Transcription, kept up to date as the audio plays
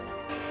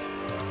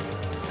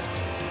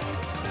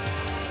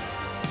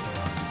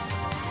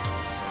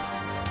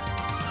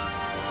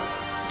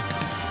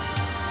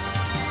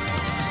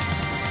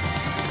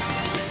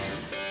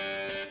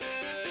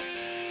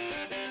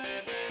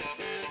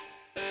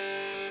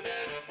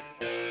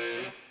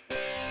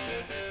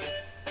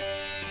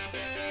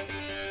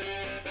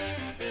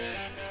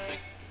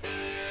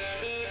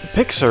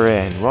picks are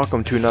in.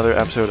 Welcome to another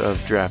episode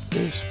of Draft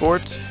Day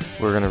Sports.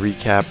 We're going to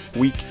recap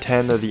Week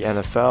 10 of the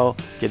NFL,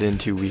 get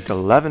into Week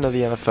 11 of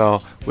the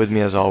NFL. With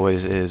me, as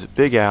always, is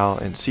Big Al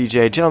and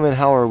CJ. Gentlemen,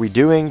 how are we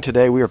doing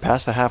today? We are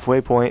past the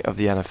halfway point of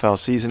the NFL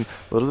season.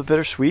 A little bit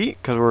bittersweet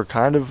because we're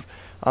kind of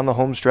on the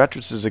home stretch,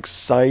 which is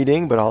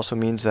exciting, but also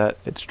means that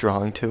it's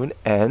drawing to an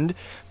end.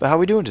 But how are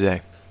we doing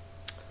today?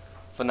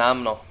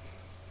 Phenomenal.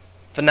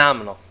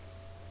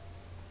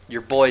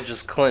 Your boy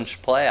just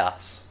clinched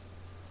playoffs.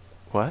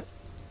 What?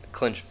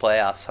 Clinched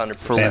playoffs, 100%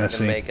 Fantasy.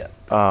 gonna make it.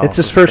 Oh, It's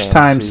his first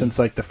time fantasy. since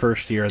like the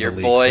first year of Your the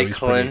league. boy so he's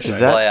pretty clinched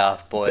excited.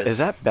 playoff, boys. Is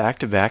that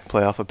back-to-back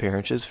playoff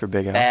appearances for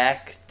Big Al?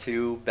 Back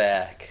to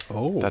back.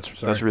 Oh, That's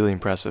sorry. really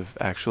impressive,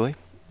 actually.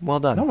 Well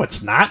done. No,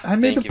 it's not. I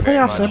made Thank the you very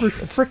playoffs much. every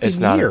It's freaking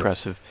not year.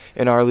 impressive.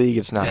 In our league,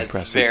 it's not It's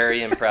impressive.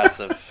 very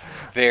impressive.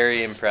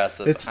 Very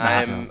impressive. It's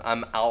not.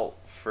 I'm out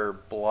for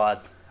blood.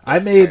 I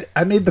made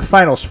the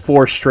finals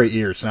 4 straight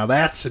years. Now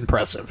that's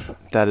impressive.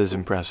 That is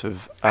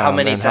impressive. How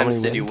many and times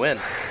did you wins?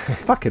 win?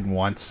 Fucking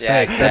once. Yeah,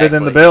 Hey, exactly. better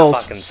than the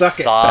Bills. Fucking Suck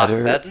it. suck.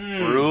 Better. That's He's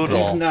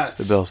brutal.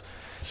 nuts. The Bills.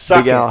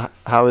 Suck Big it. Al,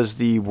 how is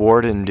the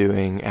Warden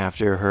doing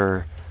after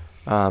her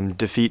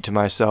defeat to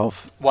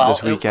myself Well,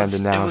 this weekend,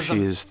 and now it was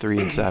she is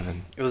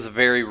 3-7? It was a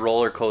very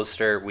roller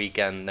coaster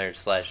weekend there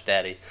 /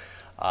 daddy.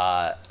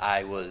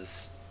 I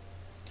was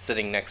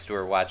sitting next to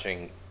her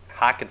watching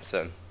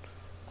Hawkinson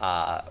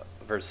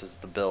versus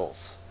the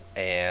Bills,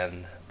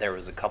 and there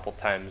was a couple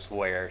times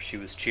where she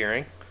was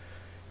cheering,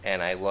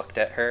 and I looked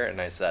at her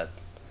and I said,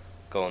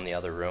 "Go in the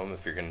other room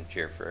if you're going to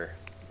cheer for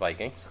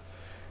Vikings."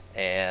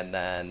 And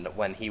then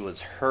when he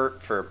was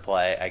hurt for a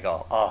play, I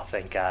go, "Oh,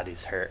 thank God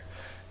he's hurt."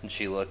 And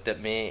she looked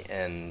at me,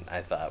 and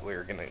I thought we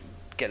were going to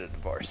get a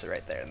divorce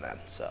right there and then,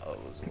 so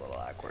it was a little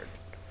awkward.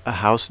 A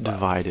house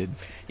divided.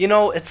 You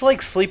know, it's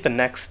like sleeping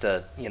next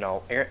to,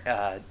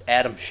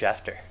 Adam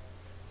Schefter.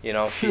 You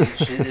know,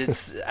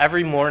 it's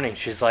every morning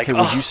she's like, Hey,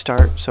 would you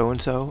start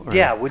so-and-so? Or-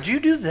 yeah, would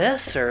you do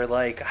this? Or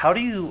like, how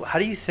do you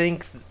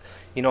think,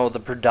 the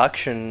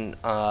production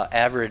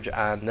average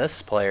on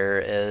this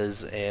player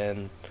is?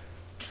 And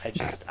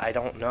I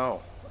don't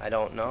know.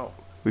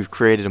 We've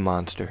created a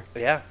monster.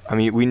 Yeah. I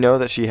mean, we know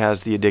that she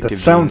has the addictive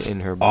sounds gene in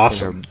her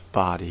awesome.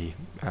 body.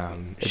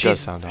 It She's- does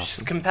sound She's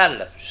awesome.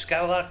 competitive. She's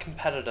got a lot of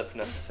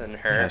competitiveness in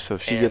her. Yeah, so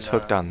if she and, gets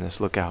hooked on this,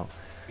 look out.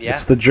 Yeah.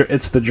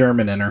 It's the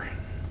German in her.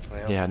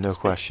 Yeah, no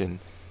question.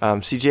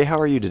 CJ, how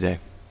are you today?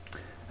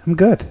 I'm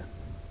good.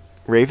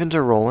 Ravens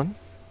are rolling.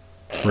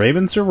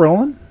 Ravens are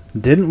rolling.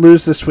 Didn't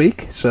lose this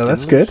week, so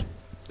that's Didn't lose? good.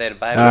 They had a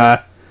bye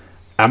week.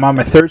 I'm on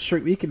my 3rd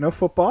straight week and no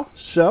football,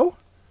 so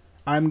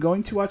I'm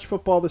going to watch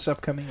football this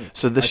upcoming week.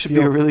 So this I should be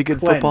a feel really good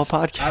football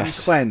cleansed. I'm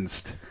podcast.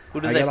 cleansed.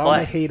 Who do I they got all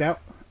my play? hate out.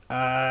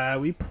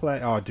 We play.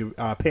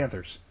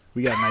 Panthers.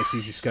 We got a nice,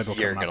 easy schedule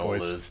You're coming up, gonna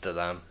boys. lose to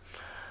them.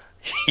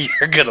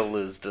 You're gonna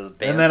lose to the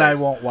Panthers. And then I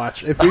won't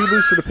watch. If we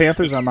lose to the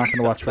Panthers, I'm not going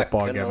to watch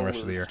football Gonna again the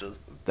rest of the year. lose to-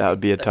 That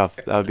would be a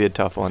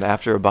tough one.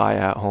 After a bye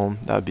at home,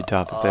 that would be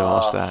tough if they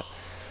lost that.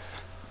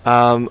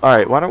 All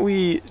right, why don't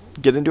we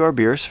get into our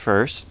beers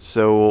first?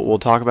 So we'll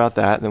talk about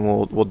that, and then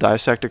we'll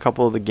dissect a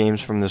couple of the games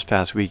from this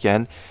past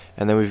weekend,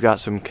 and then we've got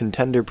some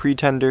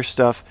pretender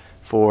stuff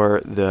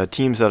for the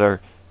teams that are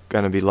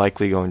going to be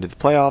likely going to the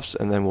playoffs,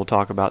 and then we'll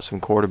talk about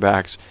some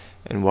quarterbacks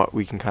and what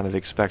we can kind of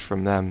expect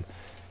from them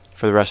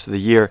for the rest of the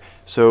year.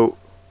 So,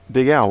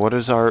 Big Al, what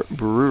is our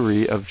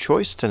brewery of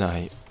choice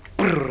tonight?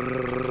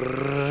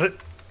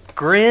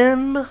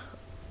 Grimm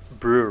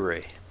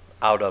Brewery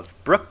out of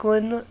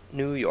Brooklyn,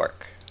 New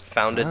York.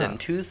 Founded in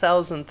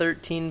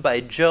 2013 by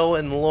Joe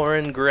and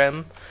Lauren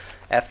Grimm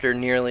after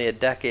nearly a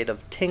decade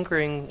of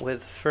tinkering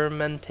with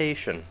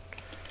fermentation.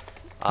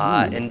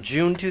 In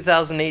June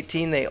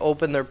 2018, they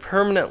opened their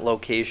permanent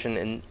location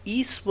in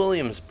East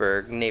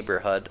Williamsburg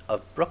neighborhood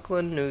of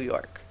Brooklyn, New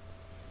York.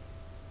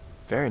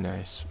 Very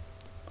nice.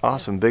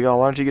 Awesome. Big Al,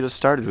 why don't you get us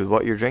started with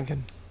what you're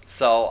drinking?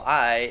 So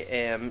I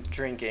am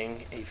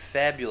drinking a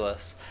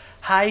fabulous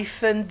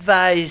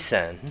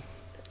Hefeweizen.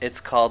 It's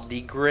called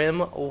the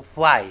Grimm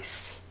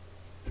Weiss.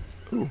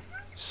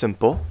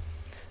 Simple.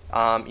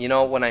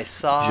 When I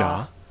saw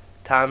Ja.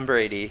 Tom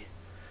Brady,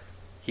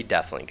 he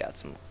definitely got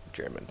some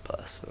German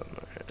puss.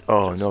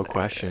 Oh, no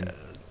question.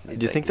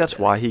 Do you think that's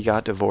why he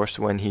got divorced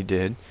when he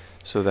did?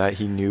 So that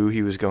he knew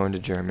he was going to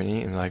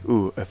Germany and like,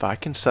 ooh, if I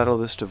can settle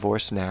this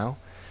divorce now,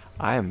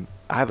 I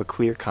have a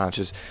clear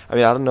conscience. I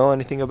mean, I don't know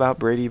anything about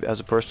Brady as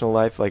a personal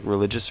life, like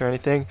religious or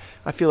anything.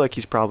 I feel like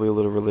he's probably a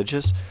little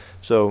religious.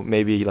 So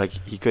maybe like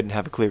he couldn't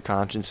have a clear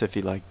conscience if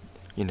he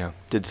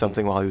did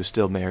something while he was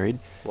still married.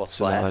 Well,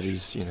 So now that slash.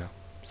 he's,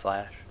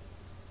 Slash.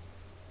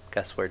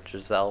 Guess where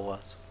Giselle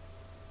was?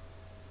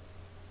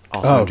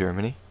 also Oh. in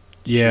Germany.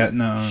 Yeah,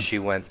 no. She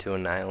went to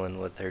an island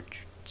with her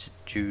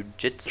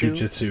jujitsu.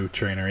 Jiu-jitsu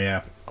trainer,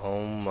 yeah.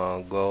 Oh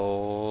my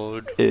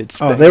god.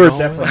 It's Oh, they were banging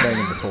definitely on.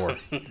 banging before.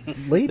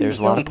 Ladies There's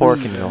a lot of don't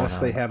porking leave going unless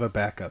they on. have a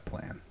backup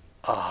plan.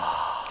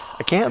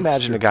 I can't It's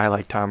imagine true. a guy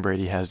like Tom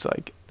Brady has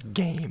like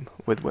game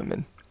with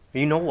women.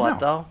 You know what No.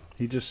 though?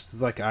 He just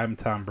is like, I'm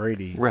Tom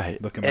Brady.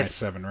 Right. Look at my If-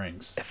 7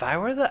 rings. If I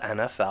were the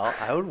NFL,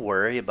 I would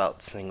worry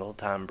about single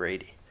Tom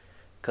Brady.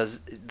 because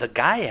the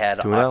guy had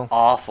 2-0. an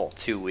awful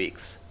 2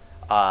 weeks.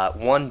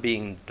 One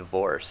being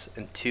divorce,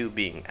 and two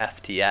being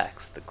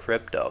FTX, the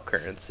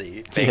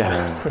cryptocurrency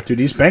bankruptcy. Dude,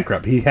 he's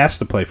bankrupt. He has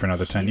to play for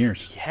another 10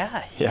 years.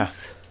 Yeah, Yeah.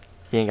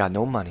 He ain't got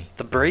no money.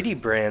 The Brady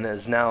brand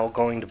is now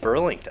going to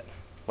Burlington.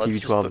 Let's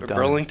just TB12 put done.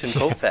 Burlington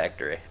Coat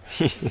Factory.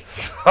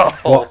 So,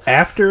 Well,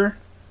 after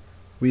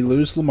we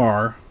lose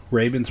Lamar,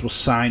 Ravens will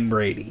sign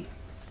Brady.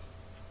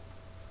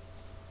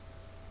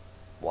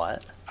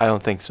 what? I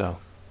don't think so.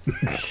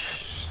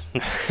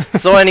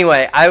 So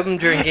anyway, I'm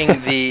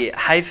drinking the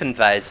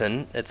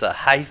Hefeweizen. It's a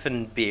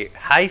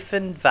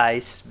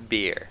Hefeweiss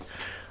beer.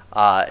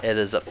 It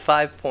is a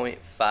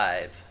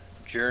 5.5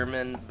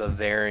 German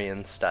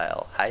Bavarian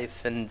style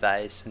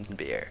Hefeweizen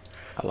beer.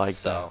 I like that.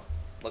 So,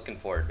 looking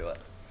forward to it.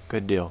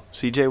 Good deal.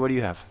 CJ, what do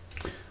you have?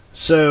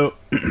 So,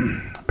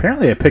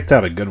 apparently I picked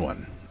out a good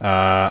one.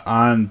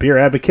 On Beer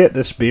Advocate,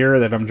 this beer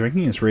that I'm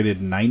drinking is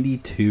rated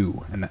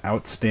 92, an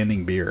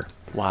outstanding beer.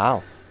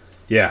 Wow.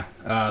 Yeah,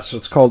 so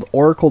it's called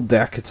Oracle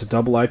Deck. It's a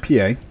double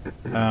IPA.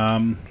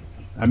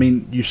 I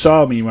mean, you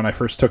saw me when I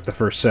first took the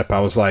first sip. I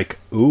was like,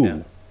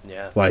 ooh,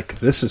 Yeah. like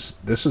this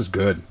is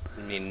good.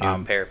 You need a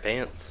new pair of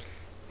pants.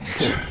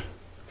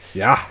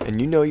 Yeah.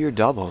 And you know your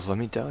doubles, let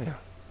me tell you.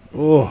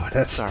 Oh,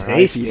 that's Our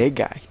tasty. IPA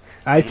guy.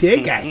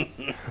 IPA guy.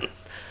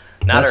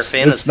 Not our fantasy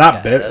It's not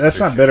guy, bitter. That's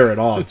for not sure. bitter at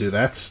all, dude.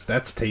 That's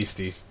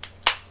tasty.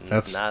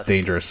 That's Not-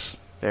 dangerous.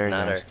 Very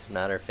Not nice.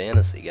 our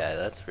fantasy guy,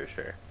 that's for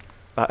sure.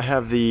 I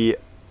have the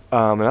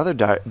another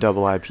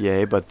double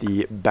IPA, but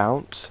the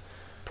Bounce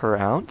per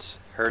ounce.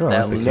 Heard Oh,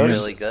 that I was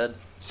noticed- really good.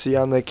 See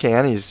on the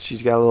can,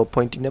 she's got a little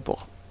pointy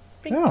nipple,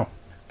 Oh,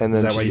 and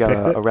Is then that why she's you got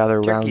picked a it?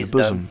 rather round Turkey's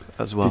bosom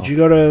as well. did you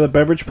go to the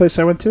beverage place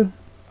I went to?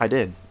 I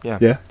did. Yeah.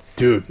 Yeah,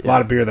 dude, a Yeah.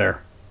 lot of beer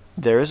there.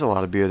 There is a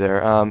lot of beer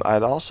there.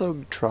 I'd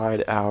also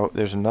tried out.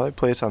 There's another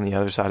place on the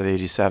other side of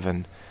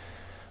 87.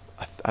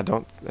 I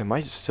don't. It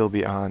might still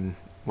be on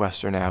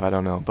Western Ave. I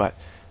don't know, but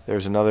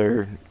there's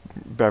another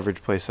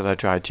beverage place that I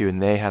tried too,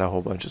 and they had a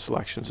whole bunch of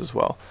selections as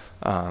well.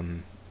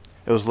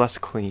 It was less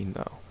clean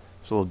though.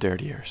 It was a little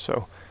dirtier.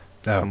 So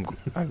Oh,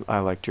 I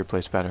liked your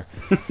place better.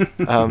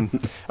 All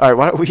right,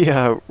 why don't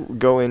we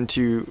go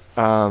into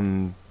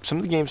some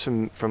of the games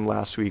from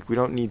last week? We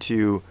don't need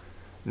to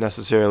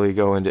necessarily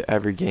go into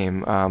every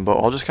game, but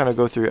I'll just kind of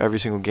go through every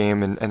single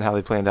game and how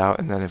they planned out,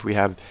 and then if we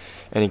have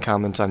any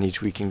comments on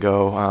each, we can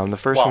go. The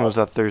first one Well, was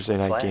that Thursday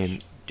night Slash, game.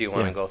 do you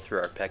want to Yeah. go through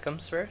our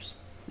pick'ems first?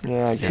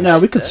 Yeah, I See? guess. no,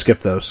 we could Yeah.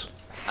 skip those.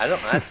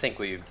 I think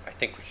we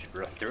should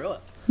run through it.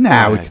 Nah, we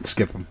Alright. could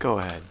skip them. Go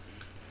ahead.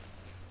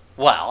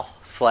 Well,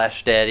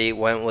 Slash Daddy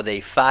went with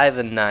a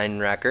 5-9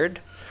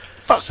 record.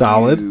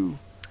 Solid. You.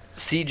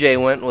 CJ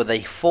went with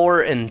a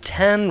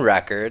 4-10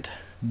 record,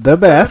 The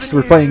best.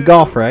 We're playing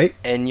golf, right?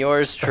 and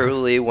yours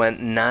truly went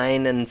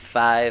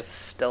 9-5,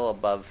 still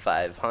above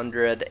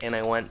 500, and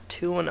I went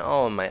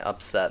 2-0 in my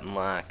upset and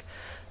lock.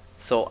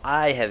 So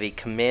I have a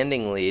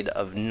commanding lead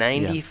of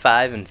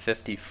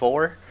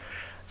 95-54.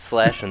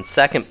 Slash in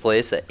second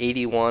place at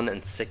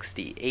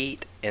 81-68,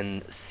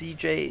 and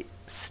CJ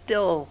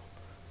still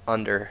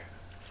under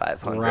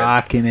 500.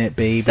 Rocking it,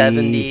 baby.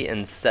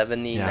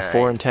 70-79. Yeah,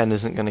 4-10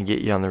 isn't going to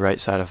get you on the right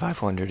side of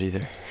 500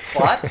 either.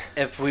 But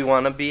if we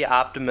want to be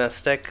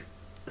optimistic,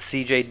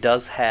 CJ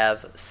does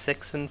have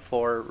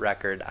 6-4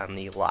 record on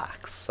the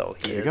locks, so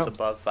he There you is go.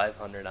 above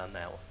 500 on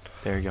that one.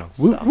 There you go.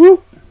 Whoop, So,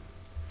 whoop.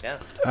 yeah.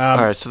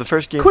 All right, so the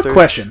first game. Quick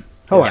question.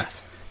 Hold on.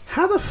 Yes.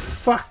 How the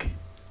fuck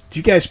did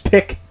you guys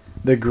pick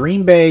the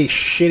Green Bay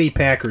shitty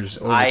Packers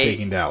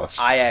overtaking Dallas?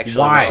 I actually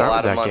Why? put a lot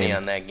Start with of that money game.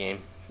 on that game.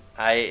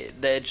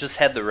 It just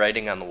had the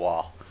writing on the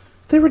wall.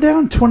 They were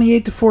down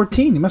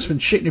 28-14. You must have been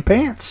shitting your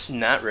pants.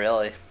 Not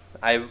really.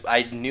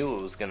 I knew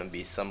it was going to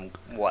be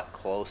somewhat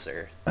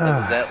closer. It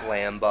was at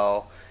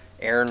Lambeau.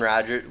 Aaron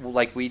Rodgers,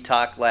 like we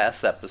talked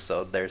last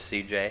episode there,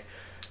 CJ,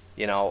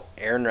 you know,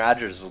 Aaron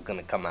Rodgers was going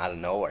to come out of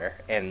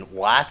nowhere. And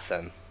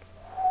Watson,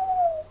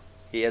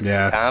 he had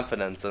Yeah. some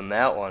confidence in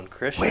that one.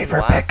 Christian Waiver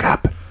Watson.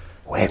 pickup.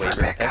 Waiver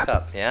Waiver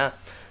pickup. yeah.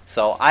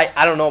 So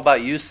I don't know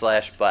about you,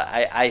 Slash, but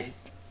I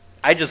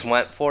just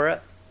went for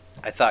it.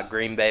 I thought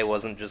Green Bay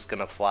wasn't just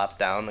going to flop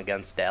down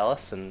against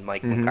Dallas and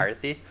Mike Mhm.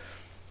 McCarthy.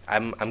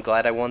 I'm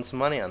glad I won some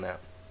money on that.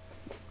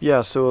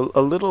 Yeah, so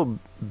a little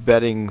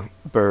betting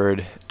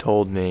bird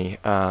told me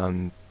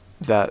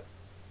that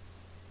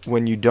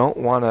when you're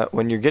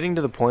getting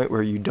to the point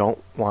where you don't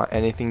want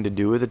anything to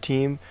do with a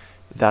team,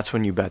 that's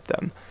when you bet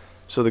them.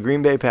 So the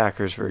Green Bay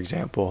Packers, for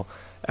example,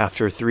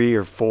 after 3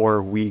 or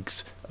 4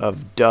 weeks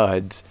of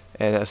duds,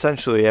 and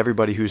essentially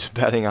everybody who's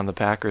betting on the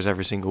Packers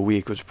every single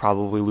week was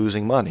probably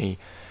losing money,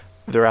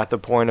 they're at the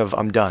point of,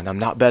 I'm done, I'm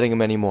not betting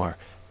them anymore.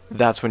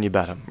 That's when you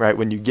bet them, right?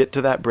 When you get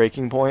to that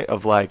breaking point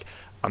of like,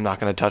 I'm not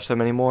going to touch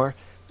them anymore,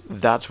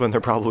 that's when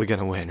they're probably going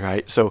to win,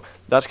 right? So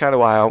that's kind of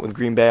why I went with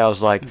Green Bay. I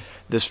was like,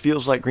 this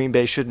feels like Green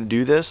Bay shouldn't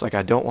do this. Like,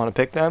 I don't want to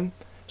pick them,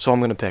 so I'm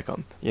going to pick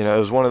them. You know, it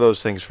was one of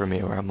those things for me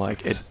where I'm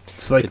like,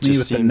 It's like it me just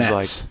with the seems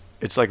Nets. like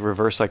it's like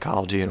reverse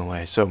psychology in a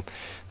way. So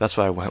that's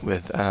what I went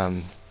with.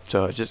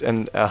 So it just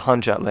and a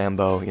hunch at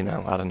Lambeau, you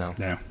know, I don't know.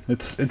 No,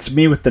 it's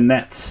me with the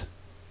Nets.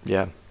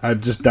 Yeah.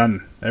 I've just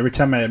done every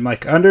time I'm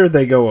like under,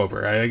 they go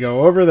over. I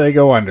go over, they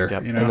go under.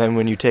 Yep. You know? And then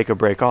when you take a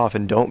break off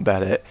and don't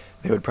bet it,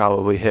 they would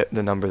probably hit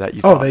the number that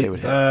you oh, thought they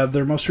would hit.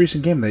 their most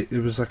recent game, it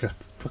was like a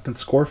fucking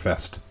score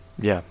fest.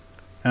 Yeah,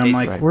 And I'm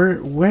Right. like,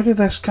 where did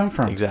this come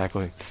from?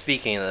 exactly.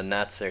 Speaking of the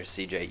Nets there,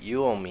 CJ,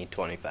 you owe me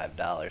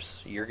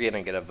 $25. You're going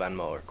to get a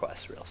Venmo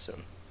request real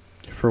soon.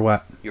 For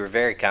what? You were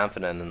very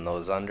confident in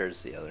those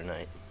unders the other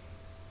night.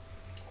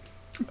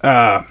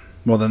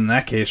 Well, then in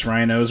that case,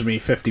 Ryan owes me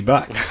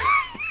 $50.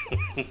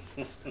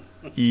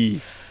 E.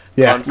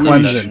 Yeah,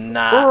 Clemson. Clemson.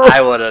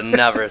 I would have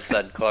never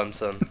said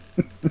Clemson.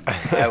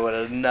 I would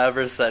have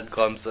never said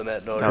Clemson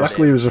at Notre Dame.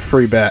 Luckily, it was a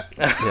free bet.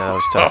 Yeah, that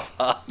was tough.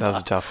 That was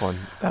a tough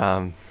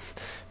one.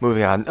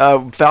 Moving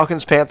on.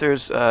 Falcons,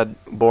 Panthers,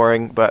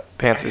 boring, but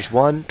Panthers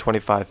won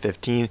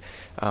 25-15.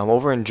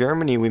 Over in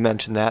Germany, we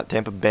mentioned that.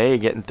 Tampa Bay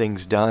getting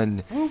things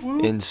done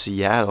in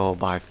Seattle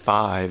by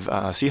 5.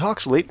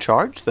 Seahawks late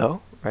charge,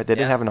 though, right? They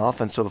didn't Yeah. have an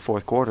offense till the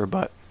fourth quarter,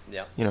 but,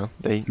 Yeah. you know,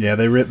 they... Yeah,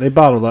 they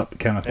bottled up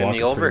Kenneth And Walker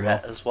the pretty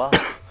overhead well. as well.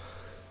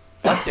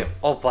 Bless you.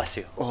 Oh, bless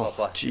you. Oh,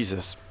 bless you.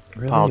 Jesus.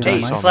 Really? Apologize Hey, Hey,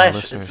 to all my Slash,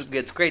 listeners.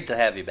 it's great to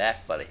have you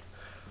back, buddy.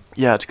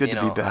 Yeah, it's good you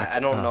to know, be back. I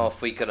don't know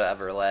if we could have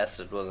ever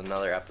lasted with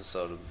another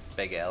episode of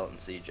Big Al and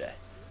CJ.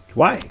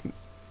 Why?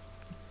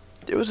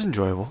 It was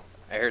enjoyable.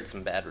 I heard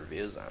some bad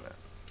reviews on it.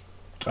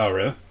 Oh,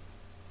 really?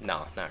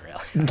 No, not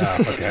really. Oh,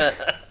 okay.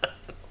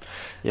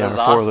 Yeah, our was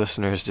 4 awesome.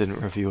 listeners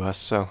didn't review us,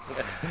 so...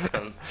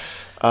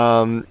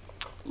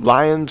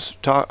 Lions,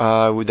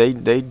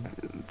 they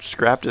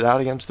scrapped it out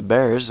against the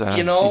Bears.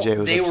 You know, CJ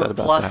was they upset were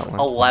about plus that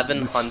one.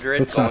 1,100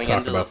 Let's not going talk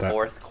into the about that.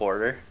 fourth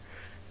quarter.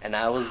 And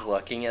I was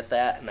looking at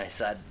that, and I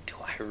said, do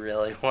I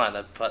really want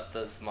to put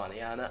this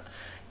money on it?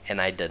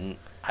 And I didn't.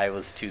 I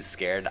was too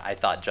scared. I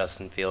thought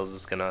Justin Fields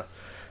was going to,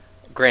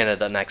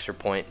 granted, an extra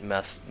point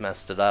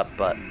messed it up,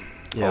 but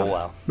Yeah. oh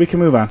well. We can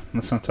move on.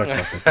 Let's not talk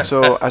about that.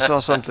 So I saw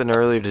something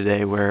earlier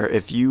today where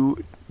if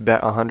you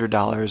bet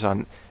 $100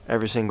 on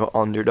every single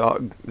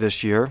underdog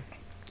this year,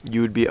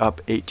 you would be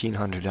up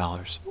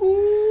 $1,800.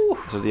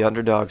 So the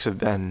underdogs have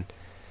been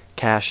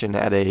cashing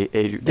at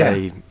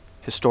a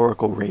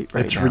historical rate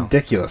right It's now.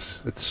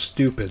 ridiculous. It's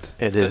stupid.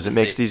 It good is. to It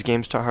makes see. these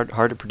games hard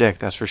to predict.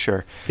 That's for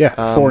sure. Yeah,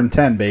 Um,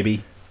 4-10,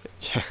 baby.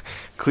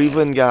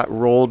 Cleveland got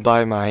rolled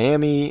by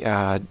Miami.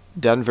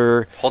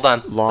 Denver Hold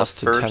on. lost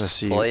the to first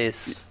Tennessee.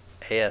 place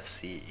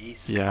AFC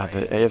East. Yeah, right?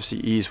 the AFC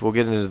East. We'll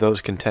get into those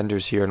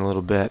contenders here in a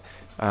little bit.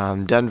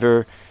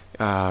 Denver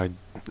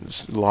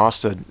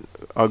lost an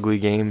ugly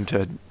game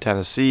to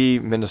Tennessee.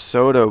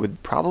 Minnesota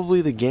with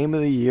probably the game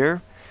of the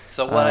year.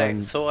 So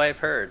I've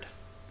heard.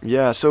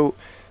 Yeah, so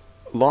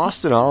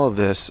lost in all of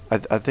this. I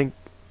think,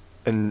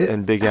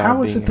 and Big Al. How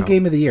was being it the out.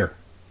 game of the year?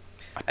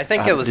 I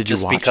think it was did you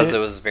just watch because it? it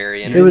was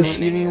very It was-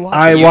 entertaining. You didn't watch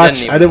I You watched.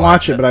 didn't I even didn't watch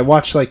watch it, it. but I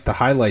watched like the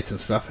highlights and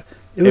stuff.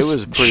 It It was,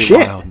 was pretty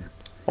shit. wild. It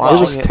Watching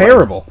was it,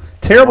 terrible.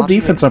 Terrible watching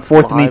defense it on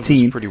 4th and live was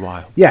 18. Pretty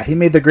wild. Yeah, he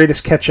made the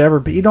greatest catch ever,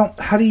 but you don't.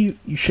 How do you?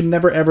 You should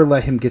never ever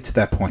let him get to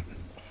that point.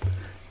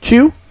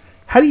 2,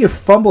 how do you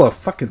fumble a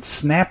fucking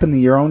snap in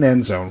your own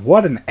end zone?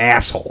 What an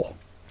asshole.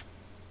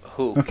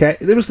 Who? Okay,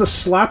 there was the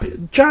slop.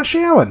 Josh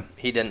Allen.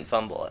 He didn't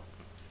fumble it.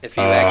 If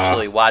you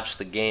actually watch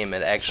the game,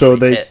 it actually So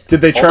they hit.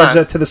 did they Hold charge on.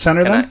 that to the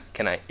center then?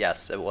 Can I?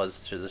 Yes, it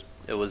was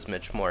it was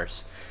Mitch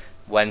Morse.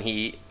 When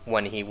he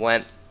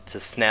went to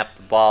snap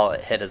the ball,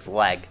 it hit his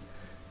leg,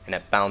 and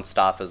it bounced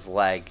off his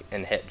leg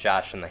and hit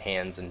Josh in the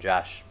hands, and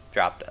Josh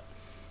dropped it.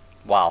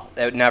 Wow,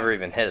 it never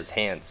even hit his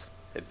hands.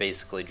 It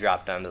basically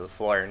dropped onto the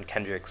floor, and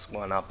Kendricks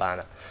went up on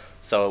it.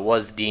 So it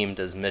was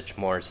deemed as Mitch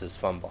Morse's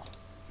fumble.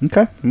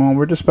 Okay, well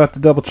we're just about to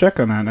double check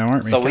on that now,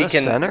 aren't we? So Can we a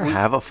can- center we-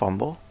 have a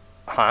fumble?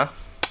 Huh?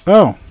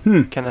 oh,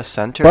 Can a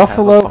center have a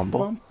Buffalo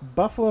fumble?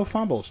 Buffalo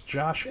fumbles.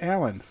 Josh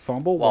Allen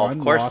fumble Well, one.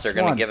 of course lost they're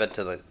going to one. give it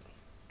to the.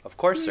 Of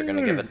course they're going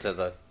to give it to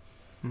the.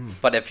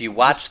 But if you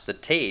watch the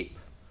tape,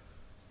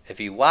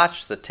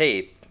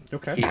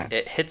 Okay.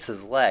 it hits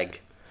his leg.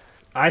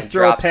 I and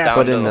throw a drops pass. down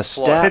But to in the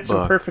floor. stat hits him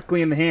book,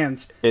 perfectly in the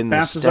hands, In the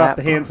bounces stat off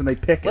the hands, book. and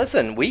they pick it.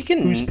 Listen, we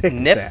can Whose pick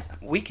is nip. that?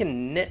 We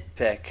can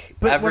nitpick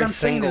But every what I'm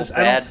saying single is, I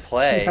bad don't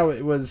play. see how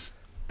it was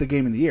the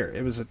game of the year.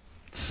 It was a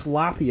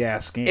sloppy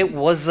ass game. It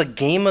was the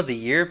game of the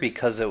year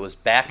because it was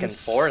back It and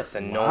was forth,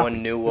 and no sloppy.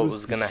 one knew It what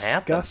was going to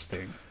happen.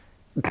 Disgusting.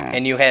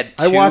 And you had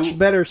two. I watched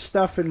better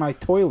stuff in my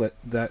toilet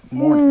that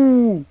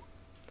morning.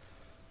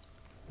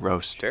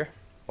 Roast. Sure.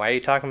 Why are you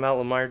talking about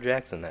Lamar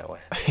Jackson that way?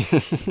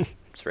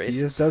 It's He racist.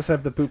 just does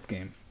have the poop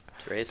game.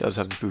 It's racist. Does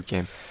have the boot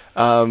game.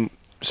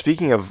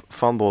 Speaking of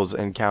fumbles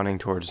and counting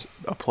towards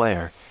a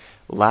player,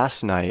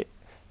 last night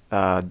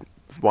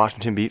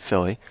Washington beat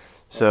Philly.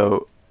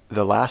 So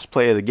the last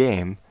play of the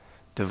game,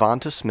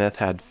 Devonta Smith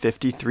had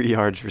 53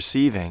 yards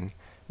receiving,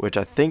 which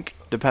I think,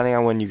 depending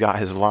on when you got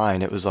his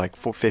line, it was like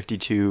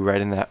 452,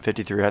 right in that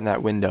 53, right in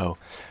that window.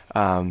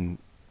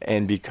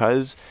 And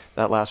because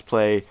that last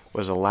play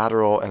was a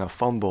lateral and a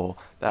fumble,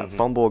 that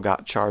fumble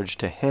got charged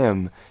to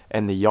him,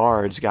 and the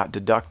yards got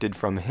deducted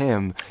from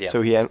him. Yep.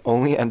 So he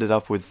only ended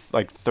up with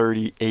like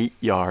 38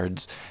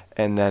 yards,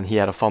 and then he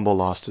had a fumble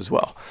lost as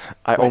well.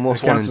 I Wait,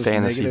 almost that won counts in as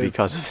fantasy negative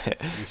because of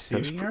it.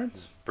 Receiving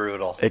yards?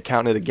 brutal. It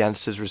counted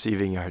against his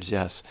receiving yards,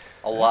 yes.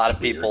 A lot of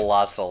people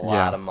lost a lot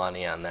Yeah. of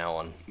money on that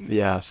one.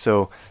 Yeah,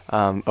 so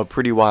a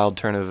pretty wild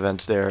turn of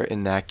events there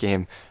in that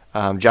game.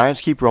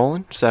 Giants keep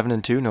rolling,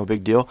 7-2, no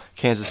big deal.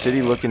 Kansas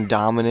City looking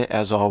dominant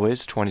as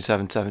always,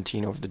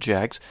 27-17 over the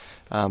Jags.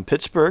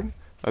 Pittsburgh,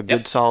 a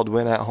good solid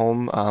win at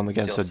home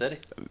against Steel a City.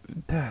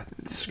 That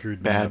screwed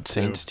me bad up, too.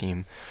 Saints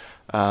team.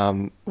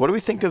 What do we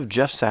think of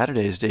Jeff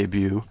Saturday's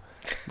debut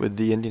with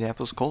the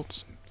Indianapolis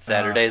Colts?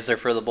 Saturdays are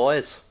for the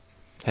boys.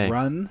 Hey,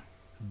 Run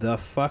the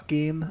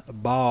fucking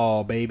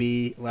ball,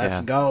 baby. Let's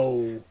Yeah.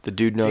 go. the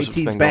dude knows what's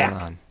JT's been back.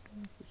 going on.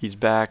 He's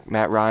back.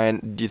 Matt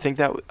Ryan, do you think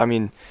that, I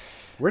mean,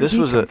 Where did this he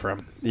was come a-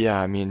 from? yeah,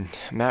 I mean,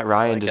 Matt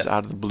Ryan Like just it.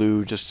 out of the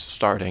blue, just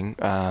starting.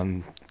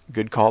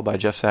 Good call by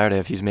Jeff Saturday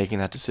if he's making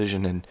that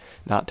decision and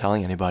not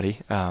telling anybody.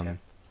 That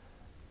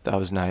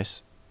was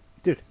nice.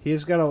 Dude,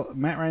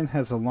 Matt Ryan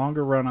has a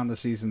longer run on the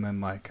season than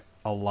like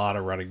a lot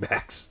of running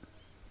backs.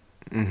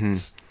 Hmm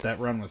That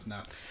run was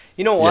nuts.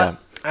 You know what?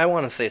 Yeah. I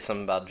want to say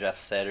something about Jeff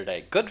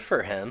Saturday. Good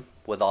for him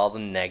with all the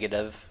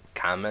negative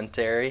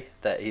commentary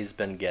that he's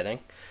been getting.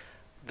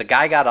 The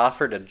guy got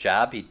offered a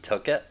job. He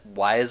took it.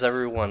 Why is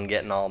everyone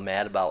getting all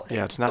mad about it?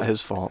 Yeah, it's not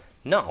his fault.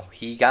 No,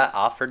 he got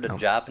offered a No.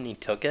 job and he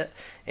took it,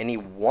 and he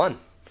won.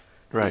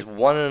 Right. He's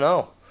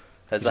 1-0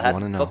 as a He's head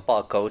 1-0.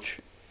 football coach.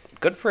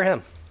 Good for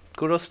him.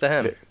 Kudos to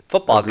him. Yeah,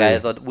 Football guy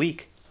of agreed. the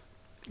week.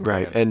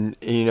 Right, and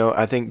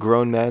I think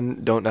grown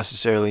men don't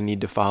necessarily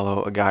need to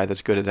follow a guy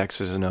that's good at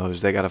X's and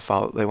O's. They got to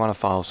follow. They want to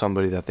follow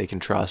somebody that they can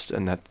trust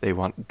and that they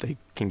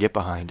can get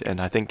behind. And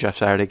I think Jeff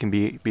Saturday can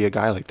be a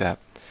guy like that.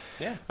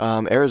 Yeah.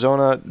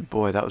 Arizona,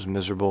 boy, that was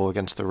miserable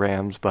against the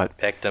Rams, but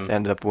Picked him.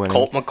 ended up winning.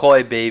 Colt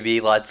McCoy, baby.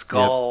 Let's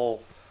go.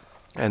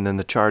 And then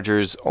the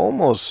Chargers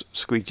almost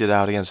squeaked it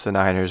out against the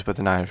Niners, but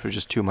the Niners were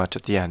just too much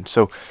at the end.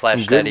 So Slash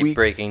some good Daddy week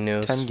breaking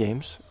news. 10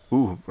 games.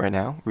 Ooh, right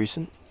now,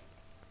 recent.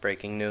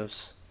 Breaking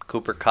news.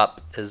 Cooper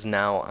Kupp is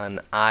now on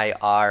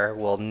IR.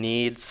 Will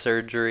need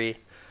surgery.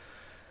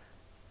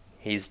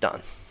 He's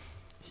done.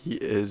 He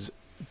is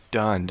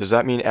done. Does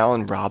that mean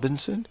Allen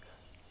Robinson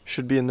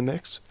should be in the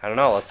mix? I don't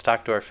know. Let's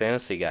talk to our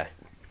fantasy guy.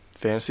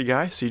 Fantasy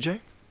guy, CJ?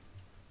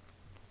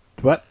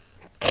 What?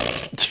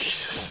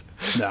 Jesus.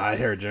 No, I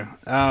heard you.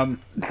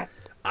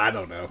 I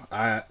don't know.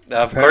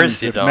 Of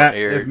course you If don't.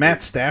 If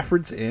Matt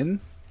Stafford's in,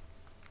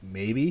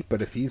 maybe.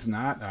 But if he's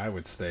not, I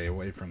would stay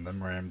away from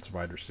them Rams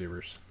wide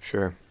receivers.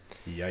 Sure.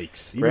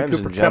 Yikes. Even Rams in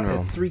Cooper Kupp general.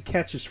 had 3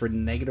 catches for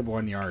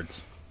 -1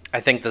 yards. I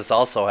think this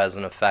also has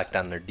an effect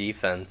on their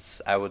defense.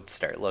 I would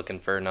start looking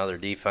for another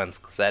defense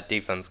because that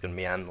defense can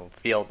be on the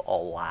field a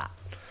lot.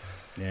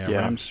 Yeah,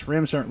 Yeah.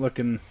 Rams aren't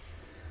looking.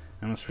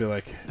 I almost feel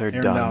like They're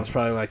Aaron done. Donald's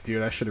probably like,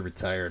 dude, I should have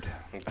retired.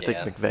 I think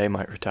Yeah. McVay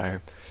might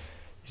retire.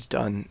 He's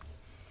done.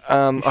 He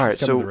All should right, come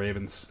to so the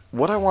Ravens.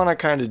 what I want to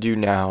kind of do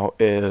now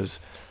is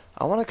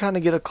I want to kind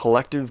of get a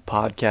collective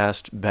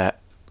podcast bet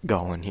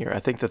going here. I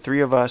think the three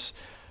of us,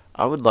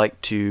 I would like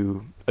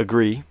to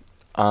agree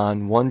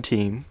on one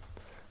team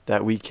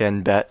that we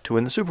can bet to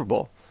win the Super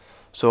Bowl.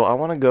 So I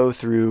want to go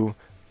through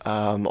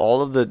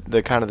all of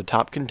the kind of the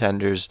top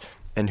contenders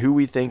and who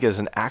we think is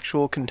an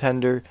actual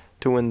contender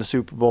to win the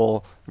Super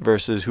Bowl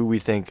versus who we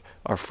think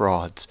are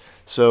frauds.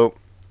 So,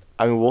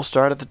 I mean, we'll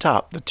start at the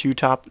top. The two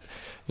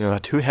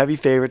heavy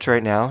favorites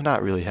right now,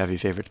 not really heavy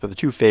favorites, but the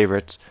two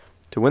favorites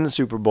to win the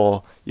Super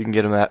Bowl, you can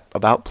get them at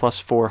about plus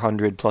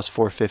 400, plus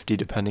 450,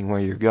 depending where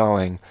you're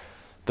going.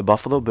 The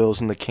Buffalo Bills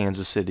and the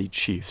Kansas City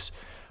Chiefs.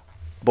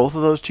 Both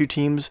of those two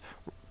teams,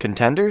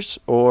 contenders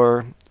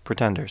or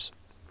pretenders?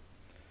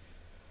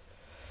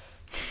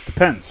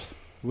 Depends.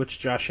 Which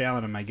Josh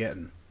Allen am I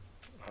getting?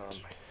 Oh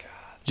my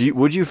god.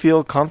 Would you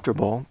feel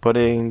comfortable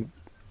putting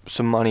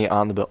some money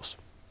on the Bills?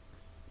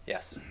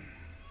 Yes.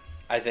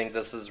 I think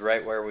this is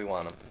right where we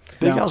want him.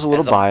 Big No. Al's a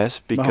little As a-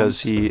 biased because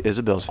Mahomes. he is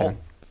a Bills fan.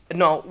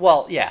 No,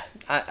 well, yeah.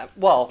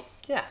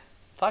 Yeah.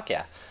 Fuck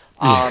yeah.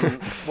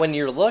 When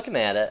you're looking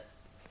at it,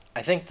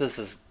 I think this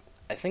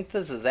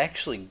is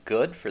actually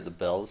good for the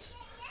Bills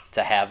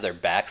to have their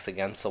backs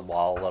against the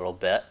wall a little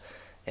bit,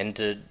 and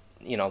to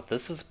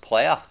this is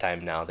playoff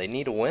time now. They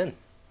need a win.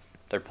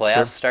 Their playoffs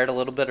Sure. start a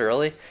little bit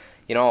early.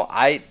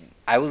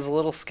 I was a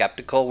little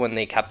skeptical when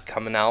they kept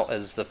coming out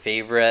as the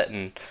favorite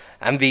and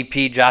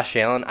MVP Josh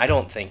Allen. I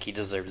don't think he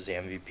deserves the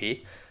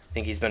MVP. I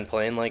think he's been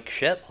playing like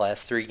shit the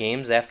last 3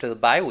 games after the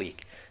bye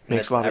week. And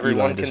Makes a lot of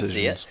everyone Eli can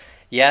see it. decisions.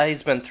 Yeah,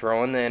 he's been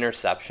throwing the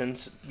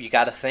interceptions. You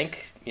got to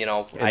think, In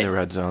the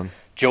red zone.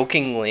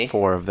 jokingly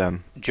 4 of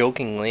them.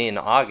 in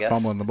August,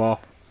 Fumbling the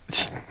ball.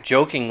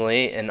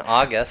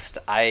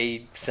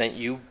 I sent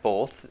you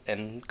both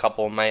and a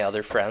couple of my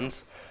other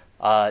friends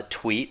a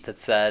tweet that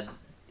said,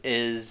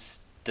 does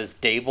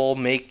Dable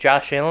make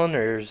Josh Allen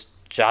or does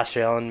Josh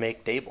Allen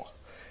make Dable?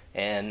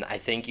 And I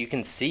think you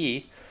can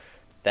see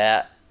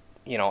that,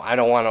 I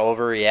don't want to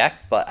overreact,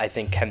 but I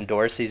think Ken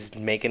Dorsey's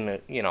making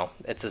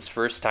it's his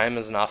first time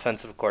as an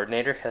offensive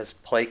coordinator. His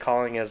play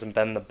calling hasn't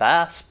been the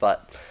best,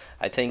 but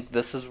I think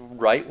this is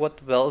right what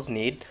the Bills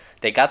need.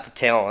 They got the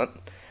talent.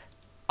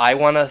 I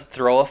want to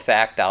throw a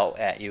fact out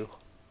at you.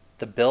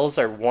 The Bills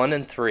are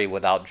 1-3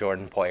 without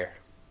Jordan Poyer.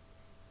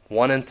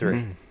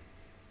 1-3.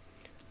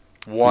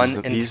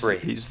 1-3.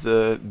 He's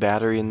the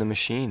battery in the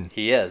machine.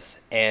 He is.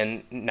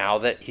 And now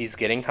that he's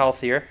getting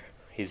healthier,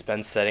 he's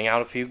been sitting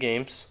out a few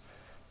games.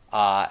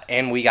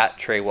 And we got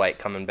Trey White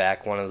coming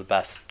back, one of the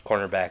best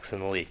cornerbacks in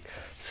the league.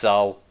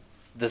 So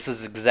this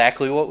is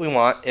exactly what we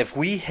want. If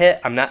we hit,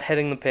 I'm not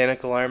hitting the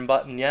panic alarm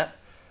button yet,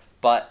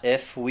 but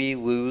if we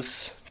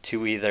lose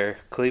to either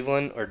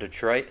Cleveland or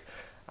Detroit,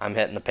 I'm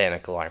hitting the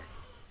panic alarm.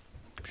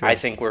 Sure. I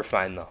think we're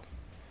fine, though.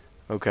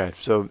 Okay,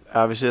 so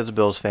obviously as a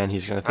Bills fan,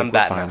 he's going to think I'm we're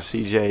betting fine. on it.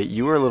 CJ,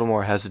 you were a little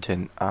more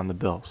hesitant on the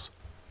Bills.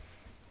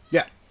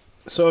 Yeah.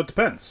 So it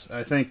depends.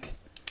 I think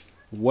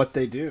what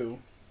they do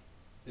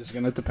is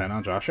going to depend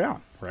on Josh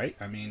Allen, right?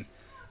 I mean,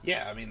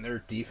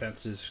 their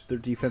defense is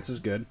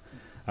good,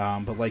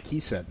 but like he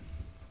said,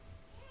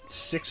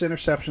 6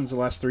 interceptions the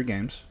last 3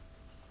 games,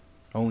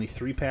 only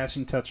 3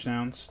 passing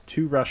touchdowns,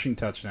 2 rushing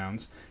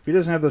touchdowns. If he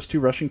doesn't have those 2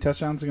 rushing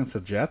touchdowns against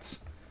the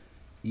Jets,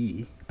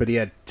 but he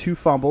had 2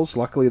 fumbles.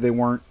 Luckily, they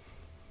weren't.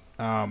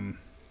 What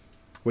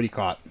do you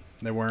call it?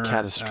 They weren't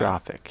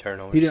Catastrophic.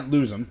 Turnovers. He didn't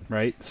lose them,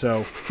 right?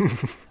 So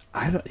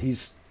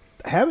he's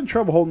having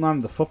trouble holding on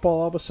to the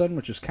football all of a sudden,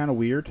 which is kind of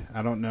weird.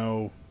 I don't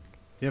know.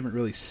 You haven't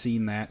really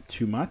seen that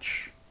too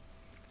much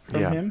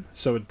from him,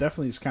 so it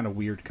definitely is kind of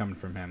weird coming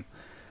from him.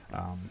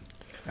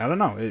 I don't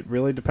know. It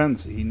really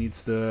depends. He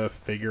needs to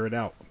figure it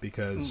out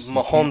because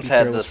Mahomes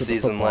had this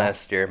season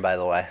last year, by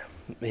the way.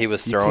 He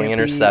was throwing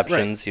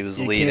interceptions. He was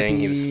leading.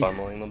 He was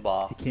fumbling the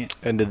ball.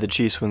 And did the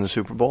Chiefs win the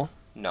Super Bowl?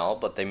 No,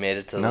 but they made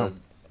it to the...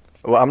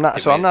 Well, I'm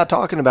not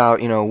talking about,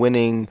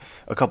 winning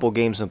a couple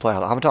games in the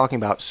playoffs. I'm talking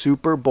about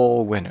Super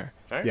Bowl winner.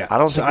 Right. Yeah, I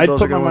don't think the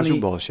Bills are going to win the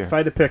Super Bowl this year. If I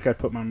had to pick, I'd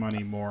put my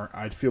money more.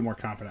 I'd feel more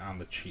confident on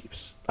the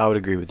Chiefs. I would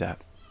agree with that.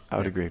 I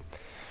would agree.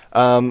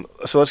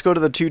 So let's go to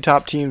the 2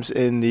 top teams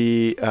in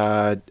the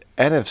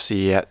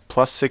NFC. At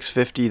plus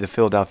 650, the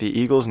Philadelphia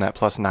Eagles, and at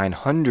plus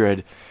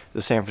 900,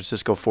 the San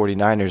Francisco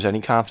 49ers.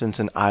 Any confidence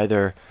in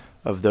either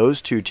of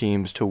those 2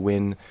 teams to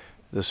win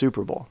the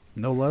Super Bowl?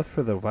 No love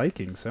for the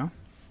Vikings, huh?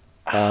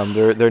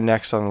 They're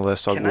next on the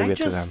list. We'll get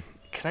to them.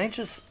 Can I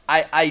just...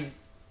 I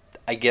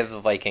give the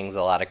Vikings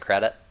a lot of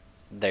credit.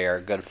 They are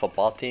a good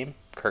football team.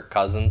 Kirk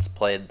Cousins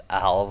played a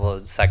hell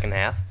of a second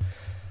half.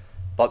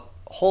 But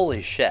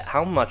holy shit,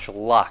 how much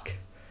luck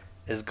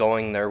is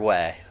going their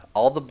way?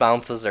 All the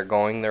bounces are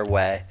going their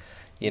way.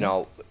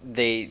 They're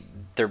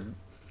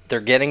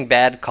getting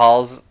bad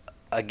calls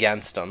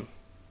against them,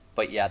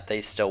 but yet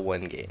they still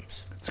win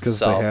games. It's because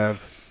they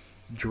have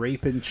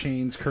draping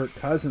chains Kirk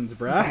Cousins,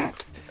 bruh.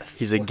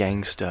 He's a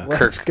gangsta.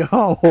 Let's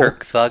go.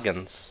 Kirk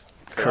Thuggins.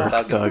 Kirk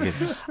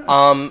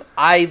Thuggins.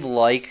 I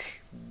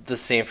like the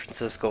San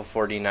Francisco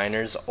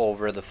 49ers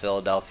over the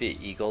Philadelphia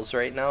Eagles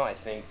right now. I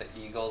think the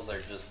Eagles are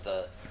just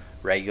a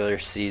regular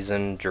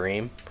season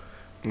dream.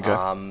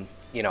 Okay.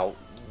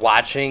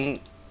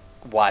 Watching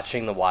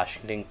the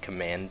Washington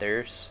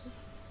Commanders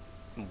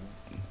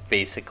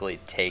basically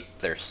take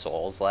their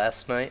souls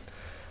last night,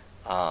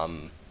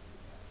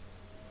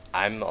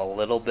 I'm a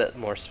little bit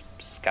more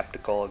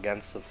skeptical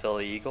against the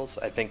Philly Eagles.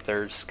 I think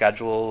their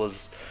schedule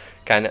was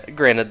kind of...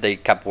 Granted, they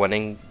kept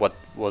winning what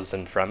was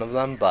in front of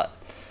them, but,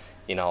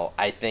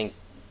 I think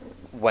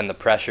when the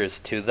pressure's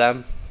to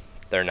them,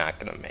 they're not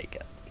going to make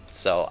it.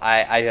 So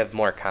I have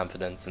more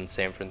confidence in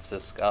San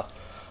Francisco.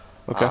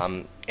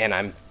 Okay. And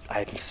I'm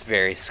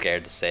very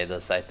scared to say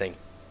this. I think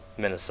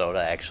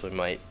Minnesota actually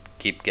might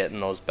keep getting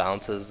those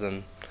bounces,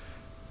 and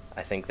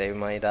I think they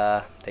might.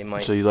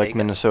 So you like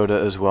Minnesota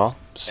as well,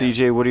 CJ?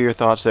 Yeah. What are your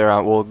thoughts there?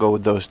 We'll go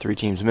with those 3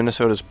 teams.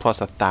 Minnesota's plus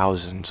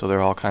 1,000, so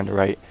they're all kind of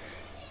right.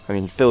 I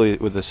mean, Philly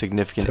with a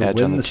significant edge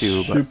on the 2. To win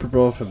the Super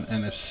Bowl from the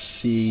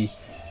NFC,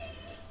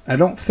 I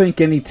don't think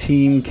any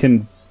team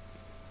can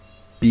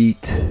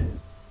beat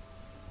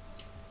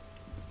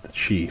the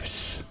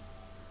Chiefs.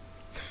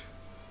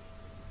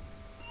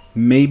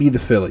 Maybe the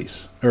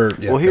Phillies. Here's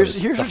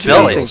the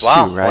Phillies.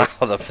 Wow, too, right?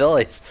 Wow, the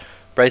Phillies.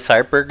 Bryce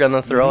Harper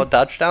gonna throw a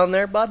touchdown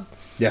there, bud?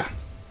 Yeah,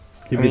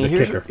 he'd be the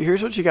kicker.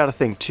 Here's what you got to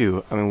think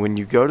too. I mean, when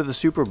you go to the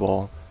Super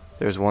Bowl,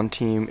 there's one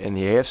team in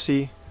the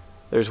AFC,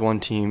 there's one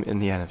team in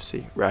the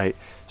NFC, right?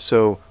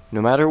 So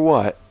no matter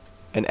what,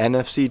 an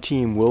NFC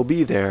team will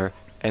be there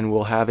and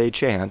will have a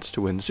chance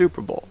to win the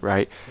Super Bowl,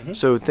 right? Mm-hmm.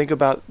 So think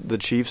about the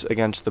Chiefs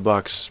against the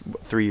Bucs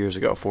 4 years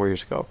ago.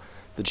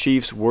 The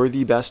Chiefs were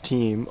the best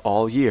team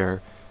all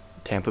year.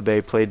 Tampa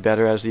Bay played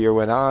better as the year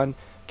went on.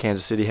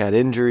 Kansas City had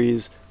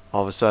injuries.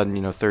 All of a sudden,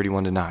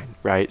 31-9,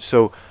 right?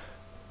 So,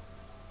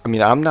 I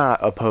mean, I'm not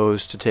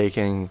opposed to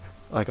taking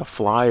like a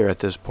flyer at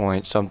this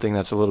point, something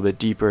that's a little bit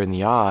deeper in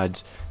the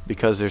odds,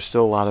 because there's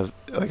still a lot of,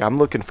 I'm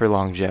looking for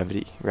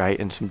longevity, right?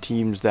 And some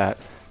teams that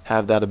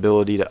have that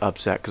ability to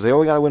upset, because they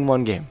only got to win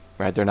 1 game,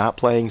 right? They're not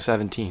playing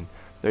 17.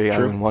 They got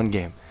to win 1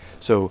 game.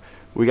 So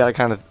we got to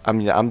kind of,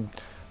 I'm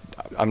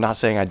not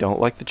saying I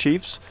don't like the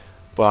Chiefs,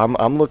 but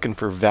I'm looking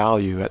for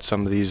value at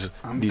some of these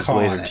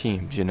later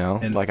teams, I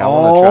want to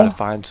try to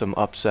find some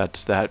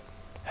upsets that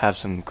have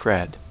some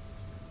cred.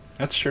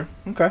 That's true.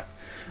 Okay.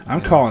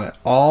 I'm calling it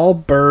all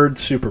bird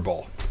Super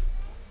Bowl.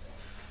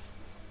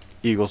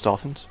 Eagles,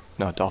 Dolphins?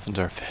 No, Dolphins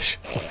are a fish.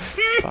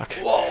 Fuck.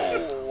 Whoa.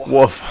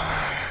 Woof.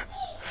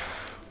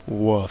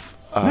 Woof.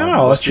 No,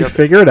 I'll what's let you the-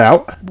 figure it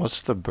out.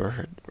 What's the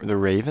bird? The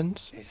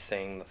ravens? He's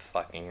saying the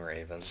fucking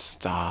Ravens.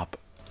 Stop.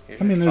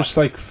 I mean, there's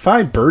like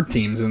 5 bird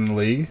teams in the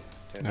league.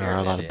 There are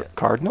a lot of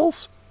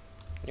Cardinals?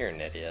 You're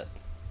an idiot.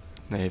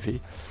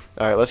 Maybe.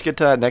 All right, let's get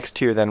to that next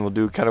tier then. We'll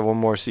do kind of one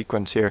more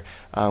sequence here.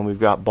 We've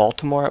got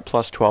Baltimore at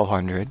plus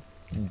 1,200,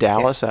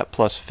 Dallas at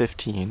plus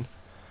 15,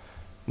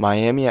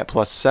 Miami at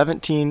plus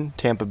 17,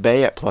 Tampa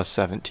Bay at plus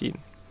 17.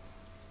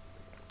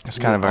 That's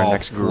kind of our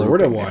next group.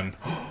 Florida one.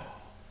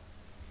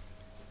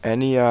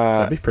 Any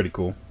That'd be pretty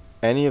cool.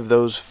 any of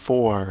those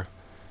 4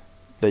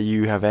 that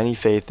you have any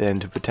faith in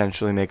to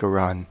potentially make a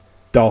run?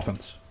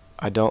 Dolphins.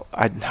 I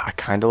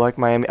kind of like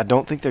Miami. I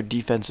don't think their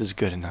defense is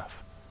good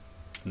enough.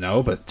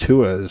 No, but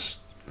Is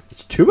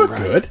Tua Right.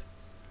 good?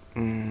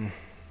 Mm,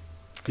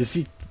 Is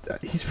he?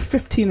 He's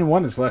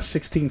 15-1 his last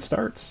 16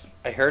 starts.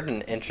 I heard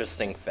an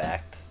interesting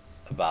fact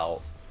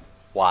about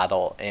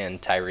Waddle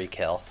and Tyreek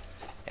Hill,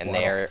 and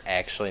they are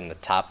actually in the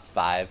top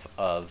 5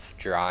 of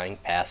drawing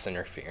pass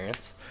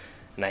interference.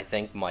 And I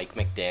think Mike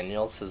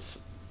McDaniels has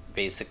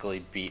basically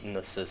beaten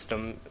the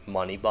system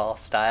Moneyball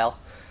style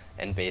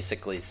and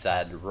basically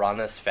said, run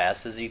as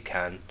fast as you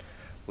can.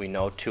 We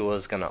know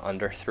Tua's going to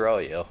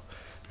underthrow you,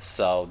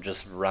 so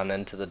just run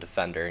into the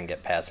defender and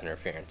get pass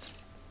interference.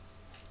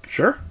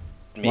 Sure.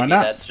 Maybe Why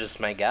not? that's just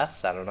my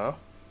guess. I don't know.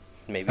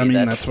 Maybe I mean,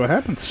 that's what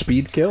happens.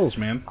 Speed kills,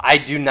 man. I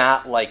do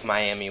not like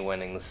Miami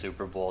winning the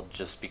Super Bowl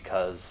just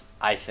because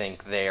I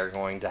think they are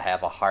going to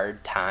have a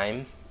hard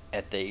time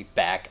at the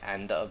back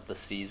end of the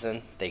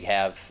season. They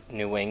have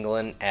New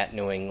England at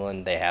New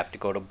England. They have to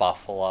go to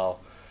Buffalo.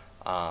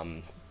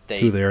 They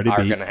Who they already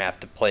are beat. going to have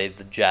to play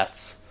the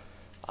Jets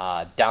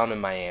down in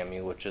Miami,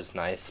 which is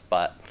nice.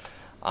 But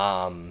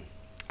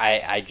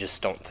I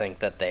just don't think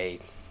that they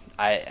 –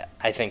 I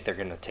think they're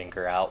going to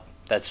tinker out.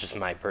 That's just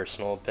my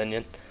personal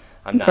opinion.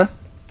 I'm Okay. not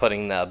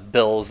putting the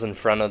Bills in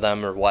front of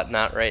them or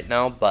whatnot right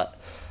now, but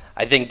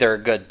I think they're a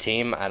good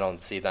team. I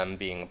don't see them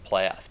being a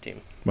playoff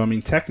team. Well, I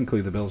mean,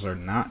 technically, the Bills are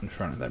not in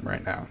front of them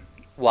right now.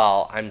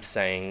 Well, I'm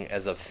saying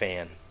as a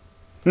fan.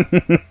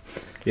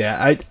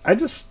 Yeah,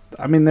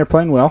 I mean, they're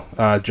playing well.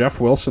 Jeff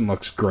Wilson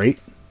looks great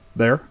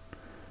there.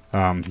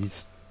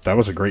 That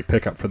was a great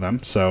pickup for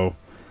them. So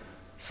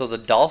So the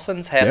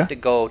Dolphins have Yeah. to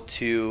go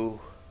to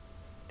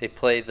 – they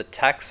play the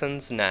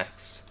Texans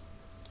next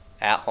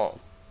at home.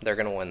 They're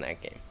going to win that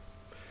game.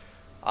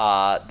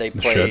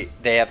 should.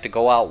 They have to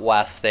go out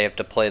west. They have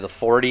to play the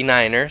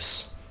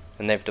 49ers,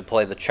 and they have to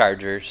play the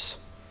Chargers.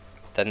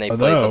 Then they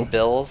play Although- the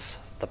Bills,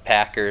 the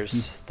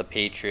Packers, the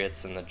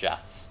Patriots, and the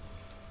Jets.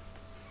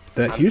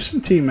 that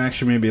Houston team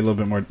actually may be a little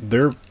bit more.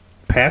 Their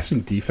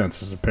passing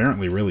defense is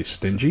apparently really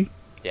stingy,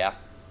 Yeah,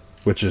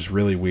 which is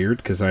really weird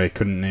because I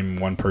couldn't name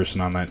one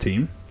person on that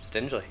team.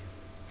 Stingley.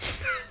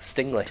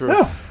 Stingley.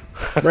 Oh,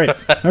 right.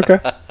 Okay.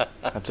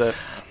 that's it.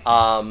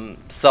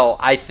 So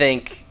I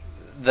think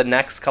the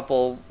next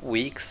couple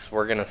weeks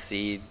we're gonna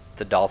see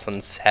the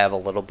Dolphins have a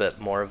little bit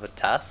more of a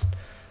test.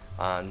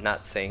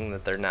 Not saying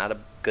that they're not a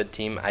good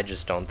team. I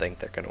just don't think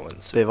they're gonna win.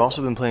 The Super They've Bowl.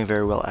 also been playing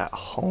very well at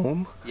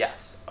home.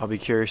 Yes. I'll be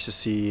curious to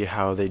see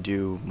how they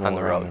do more On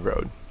the on the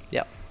road.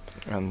 Yep.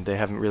 They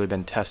haven't really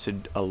been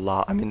tested a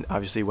lot. I mean,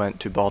 obviously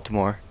went to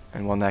Baltimore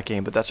and won that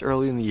game, but that's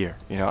early in the year.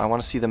 You know, I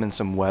want to see them in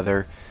some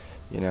weather.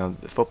 You know,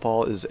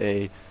 football is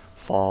a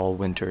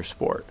fall-winter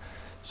sport,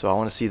 so I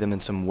want to see them in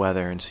some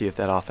weather and see if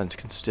that offense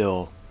can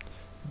still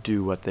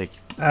do what they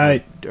are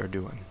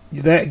doing.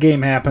 That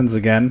game happens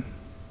again.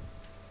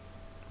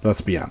 Let's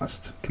be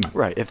honest. Come on.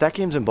 Right. If that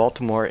game's in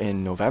Baltimore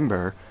in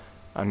November,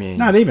 I mean,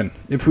 Not even.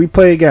 If we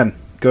play again,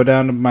 go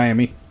down to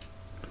Miami.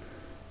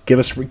 Give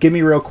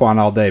me Roquan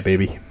all day,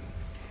 baby.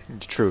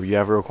 true. You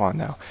have Roquan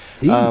now.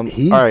 He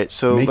All right,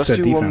 so makes let's that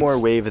do defense. one more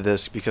wave of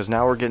this because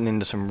now we're getting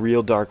into some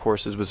real dark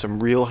horses with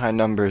some real high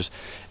numbers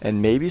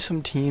and maybe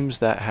some teams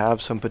that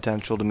have some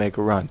potential to make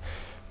a run.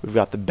 We've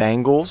got the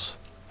Bengals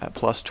at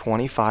plus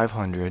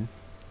 2,500,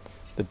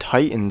 the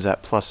Titans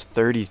at plus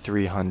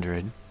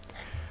 3,300,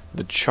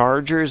 the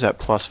Chargers at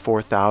plus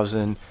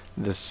 4,000,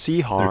 the They're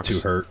Seahawks too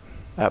hurt.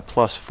 at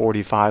plus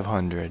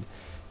 4,500.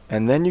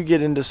 And then you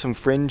get into some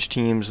fringe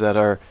teams that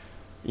are,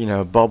 you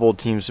know, bubble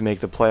teams to make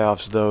the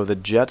playoffs, though. The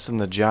Jets and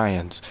the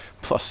Giants,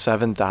 plus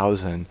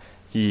 7,000.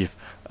 Heave.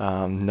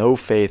 No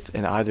faith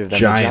in either of them.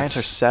 Giants.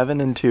 The Giants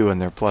are 7-2,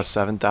 and they're plus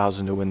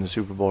 7,000 to win the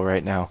Super Bowl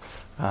right now.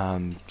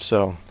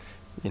 So,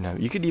 you know,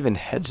 you could even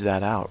hedge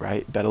that out,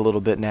 right? Bet a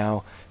little bit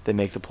now. They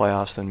make the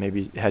playoffs, then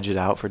maybe hedge it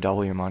out for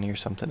double your money or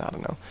something. I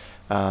don't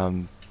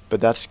know. But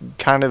that's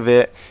kind of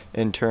it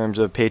in terms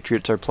of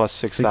Patriots are plus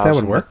 6,000. that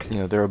would work? You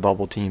know, they're a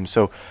bubble team.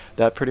 So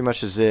that pretty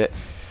much is it.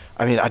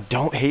 I mean, I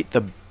don't hate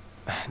the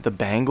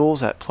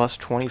Bengals at plus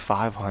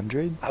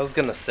 2,500. I was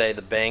gonna say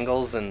the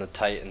Bengals and the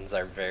Titans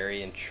are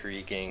very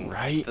intriguing.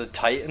 Right. The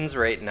Titans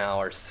right now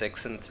are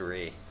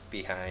 6-3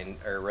 behind,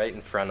 or right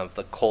in front of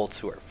the Colts,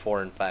 who are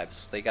 4-5.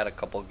 So they got a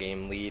couple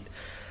game lead.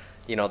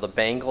 You know, the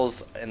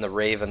Bengals and the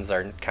Ravens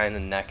are kind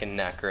of neck and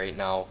neck right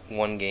now.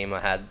 One game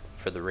ahead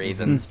for the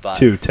Ravens, but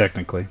 2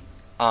 technically.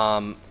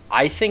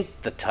 I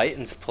think the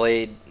Titans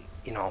played,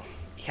 you know,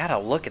 you gotta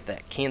look at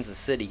that Kansas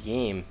City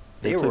game.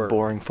 They play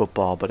boring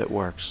football, but it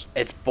works.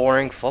 It's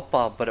boring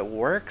football, but it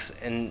works,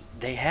 and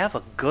they have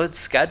a good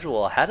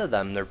schedule ahead of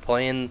them. They're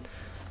playing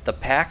the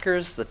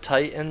Packers, the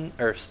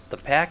Packers,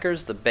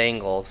 the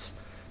Bengals,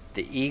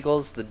 the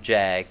Eagles, the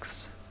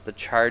Jags, the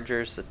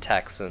Chargers, the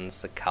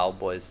Texans, the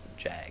Cowboys, the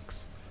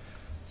Jags.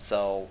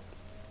 So,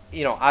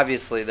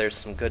 obviously there's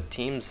some good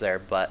teams there,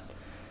 but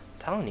I'm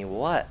telling you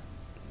what,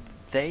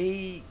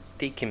 they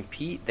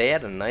compete. They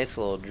had a nice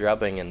little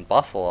drubbing in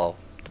Buffalo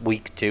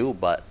week 2,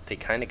 but they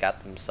kind of got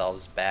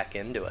themselves back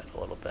into it a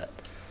little bit.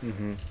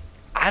 Mm-hmm.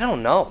 I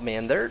don't know,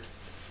 man.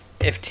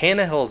 If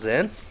Tannehill's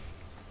in,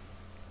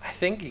 I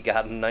think you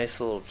got a nice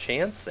little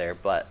chance there,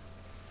 but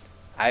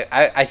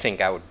I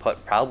think I would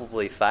put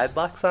probably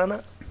 $5 on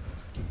it.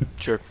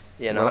 Sure.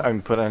 Well, I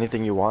mean, put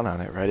anything you want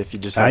on it, right? If you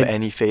just have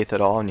any faith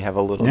at all and you have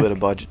a little bit of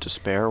budget to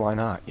spare, why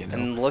not?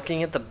 And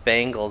looking at the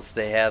Bengals,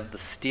 they have the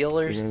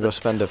Steelers. You're gonna go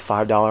spend a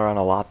 $5 on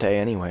a latte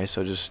anyway,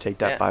 so just take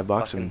that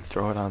 $5 and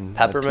throw it on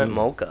peppermint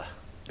mocha.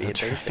 Be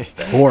That's a basic right.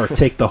 bet. Or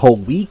take the whole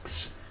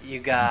week's You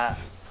got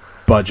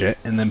budget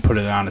and then put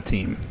it on a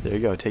team. There you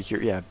go. Take your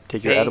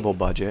Hey. edible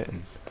budget.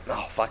 And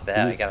oh fuck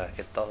that! I gotta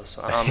get those.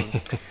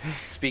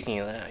 Speaking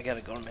of that, I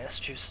gotta go to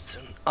Massachusetts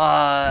soon.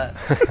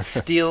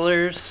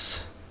 Steelers,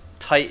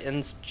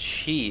 Titans,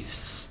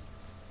 Chiefs,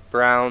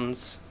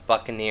 Browns,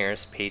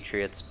 Buccaneers,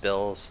 Patriots,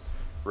 Bills,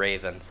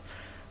 Ravens.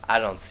 I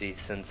don't see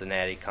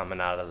Cincinnati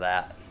coming out of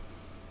that.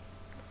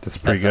 That's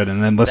pretty That's good. a-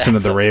 And then listen to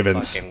that's the a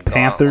Ravens. fucking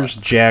Panthers,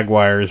 gauntlet.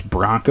 Jaguars,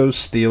 Broncos,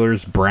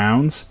 Steelers,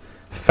 Browns,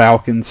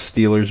 Falcons,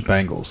 Steelers,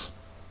 Bengals.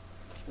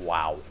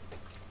 Wow,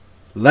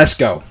 Let's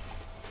go.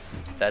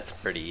 that's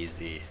pretty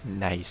easy.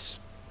 nice.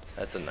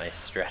 That's a nice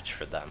stretch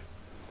for them.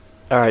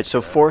 All right,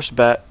 so force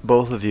bet,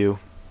 both of you.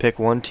 Pick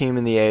one team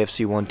in the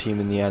AFC, one team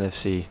in the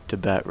NFC to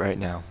bet right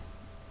now.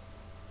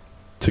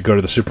 To go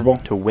to the Super Bowl?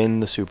 To win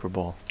the Super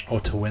Bowl. Oh,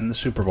 to win the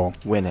Super Bowl.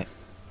 Win it.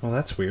 Well,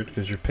 that's weird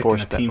because you're picking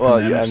Force a bet. team Well,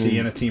 from the yeah, I NFC mean,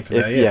 and a team from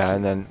the AFC. Yeah,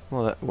 and then,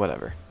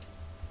 whatever.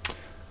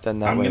 Then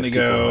that I'm way gonna if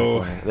people go-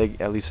 like winning,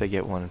 at least they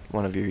get one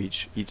of your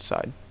each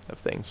side of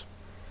things.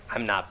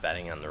 I'm not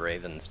betting on the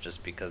Ravens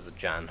just because of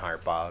John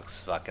Harbaugh's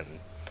fucking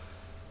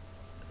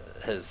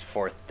his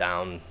fourth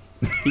down.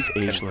 He's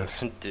ageless.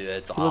 Dude,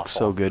 it's He awful. looks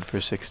so good for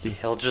 60.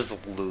 He'll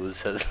just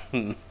lose his.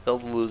 He'll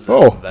lose.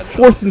 Oh, it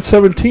eventually. 4th and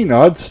 17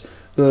 odds.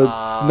 The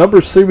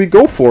numbers say we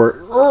go for it.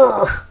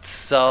 Urgh.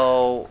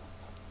 So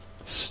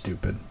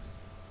Stupid.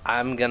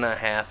 I'm gonna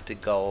have to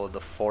go the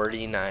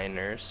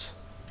 49ers,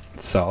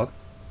 Solid.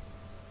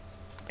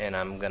 and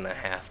I'm gonna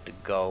have to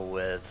go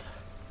with.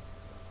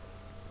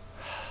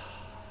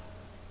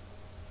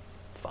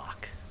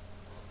 Fuck.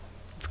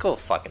 Let's go with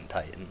fucking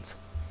Titans.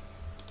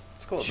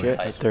 Let's go with the Shit,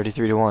 Titans.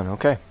 33-1.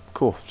 Okay,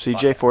 cool.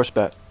 CJ, Fuck. force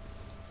bet.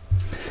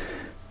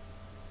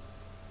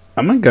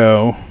 I'm going to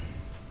go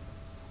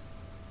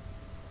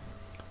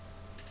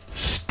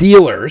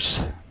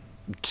Steelers.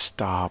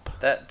 Stop.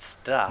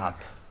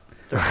 Stop.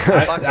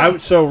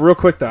 So real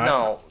quick though,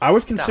 No, I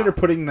would stop. consider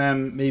putting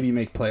them maybe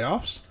make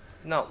playoffs.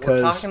 No,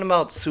 we're 'Cause- talking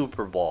about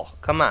Super Bowl.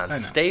 Come I on, know,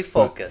 stay but-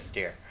 focused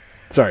here.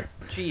 Sorry,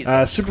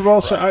 Jesus. Super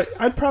Bowl. So Christ.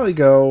 I'd probably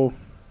go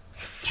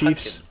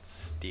Chiefs Fucking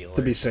Steelers.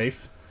 to be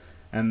safe,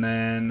 and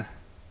then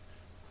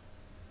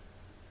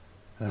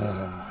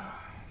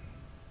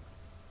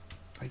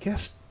I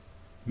guess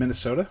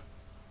Minnesota.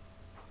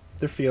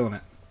 They're feeling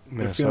it.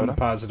 They're feeling the Minnesota.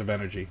 positive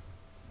energy.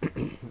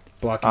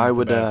 Blocking. I out the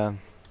would bad.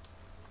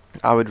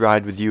 I would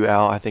ride with you,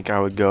 Al. I think I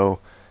would go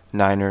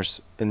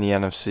Niners in the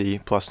NFC.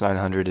 Plus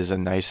 900 is a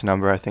nice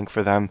number, I think,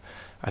 for them.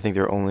 I think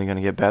they're only going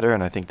to get better,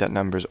 and I think that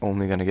number is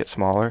only going to get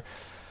smaller.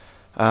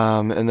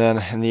 And then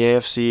in the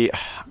AFC,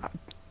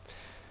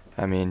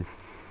 I mean,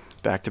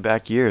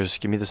 back-to-back years.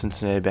 Give me the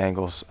Cincinnati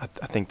Bengals.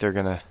 I think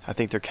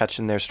they're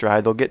catching their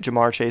stride. They'll get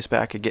Jamar Chase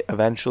back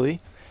eventually.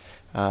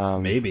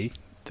 Maybe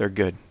They're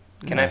good.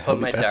 Can I put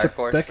my that's dark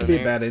horse that could in be a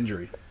here? bad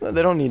injury.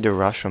 They don't need to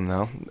rush him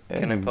though.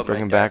 Can I And put bring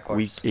my him dark back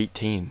week horse?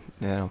 18?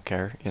 I don't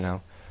care,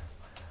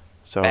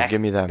 So Back- give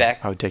me them.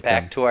 Back, I would take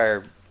back them. to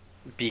our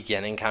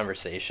beginning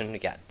conversation. We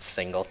got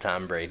single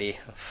Tom Brady.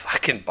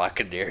 Fucking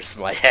Buccaneers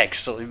might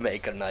actually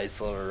make a nice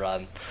little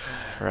run.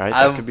 Right?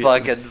 That I'm could be-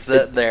 fucking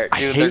sitting there,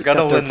 I dude. hate They're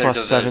gonna that win their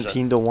plus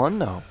division. 17-1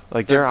 though.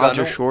 Like They're their odds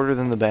are gonna- shorter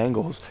than the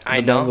Bengals.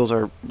 I the know. Bengals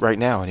are right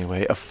now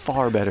anyway a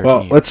far better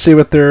Well, team. let's see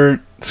what their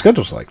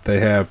schedule's like. They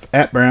have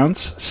at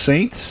Browns,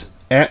 Saints,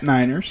 at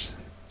Niners,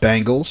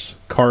 Bengals,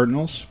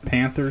 Cardinals,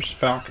 Panthers,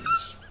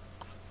 Falcons.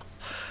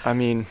 I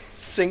mean,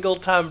 Single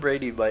Tom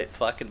Brady might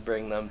fucking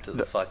bring them to the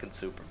The- fucking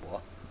Super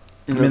Bowl.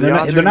 I the mean, they're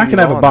not, odds they're are not going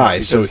to have low a on that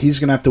bye, so because- he's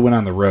going to have to win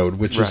on the road,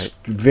 which is Right.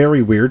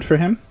 very weird for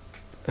him.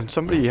 and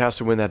somebody has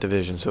to win that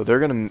division. So they're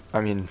gonna.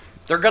 I mean,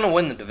 They're gonna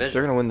win the division.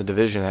 they're gonna win the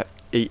division at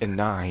 8 and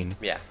 9.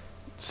 Yeah.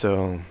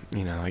 So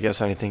I guess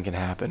anything can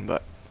happen.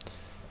 But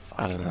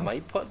I don't Fucking know.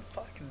 might put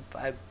fucking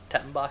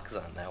 $10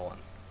 on that one.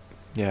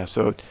 yeah.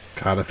 So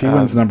God, if he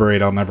wins number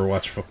 8, I'll never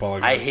watch football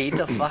again. I hate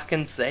to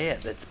fucking say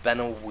it. It's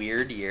been a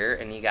weird year,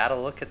 and you got to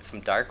look at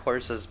some dark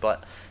horses.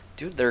 But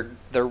dude, they're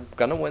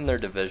gonna win their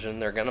division.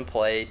 They're gonna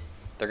play.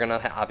 They're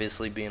gonna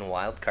obviously be in a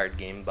wild card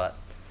game. But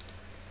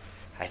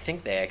I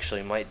think they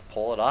actually might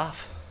pull it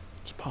off.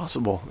 It's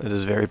possible. It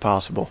is very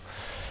possible.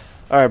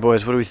 All right,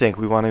 boys. What do we think?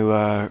 We want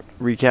to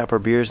recap our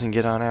beers and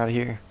get on out of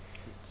here.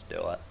 Let's do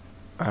it.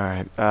 All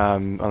right.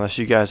 Unless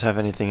you guys have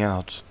anything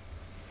else.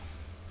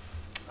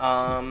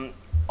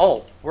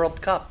 Oh,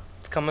 World Cup.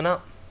 It's coming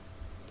up.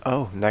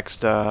 Oh,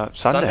 next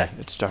Sunday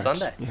it starts.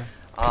 Sunday. Yeah.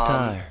 Um,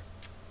 Qatar.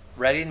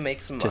 Ready to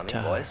make some money,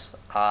 Qatar. boys.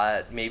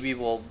 Maybe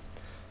we'll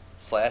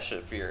slash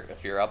it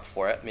if you're up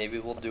for it. Maybe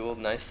we'll do a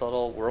nice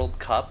little World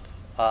Cup,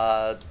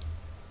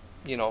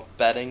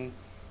 betting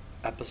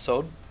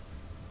episode.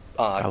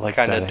 I like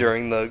kind of betting.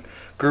 during the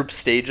group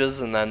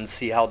stages, and then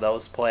see how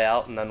those play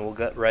out, and then we'll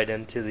get right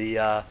into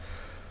the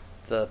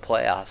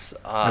playoffs.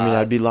 I mean,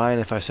 I'd be lying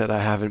if I said I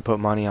haven't put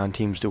money on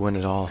teams to win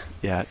it all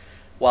yet.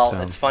 Well,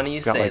 So, it's funny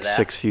you got say like that.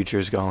 6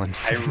 futures going.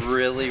 I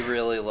really,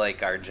 really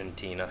like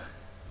Argentina.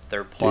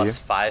 They're plus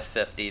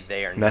 550.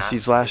 They are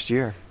Messi's not, last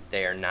year.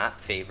 They are not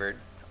favored.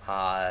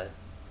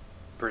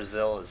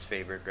 Brazil is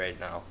favored right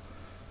now.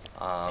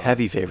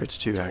 Heavy favorites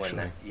too, to win actually.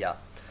 that.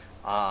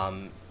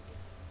 Yeah.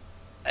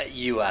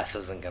 U.S.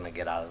 isn't going to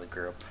get out of the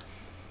group.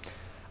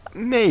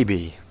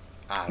 Maybe.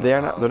 I don't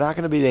They're know. not. They're not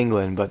going to beat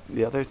England, but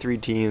the other 3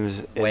 teams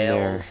in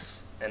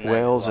Wales and there, then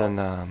Wales who and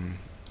else?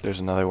 there's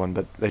another one,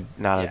 but they're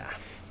Yeah.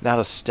 not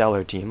a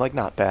stellar team. Like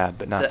not bad,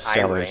 but Is not it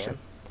stellar. Iran?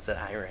 Is it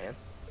Iran?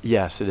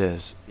 Yes, it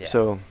is. Yeah.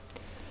 So,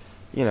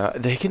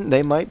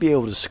 they might be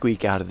able to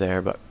squeak out of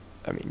there, but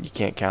I mean, you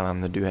can't count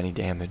on them to do any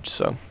damage.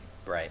 So,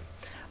 Right.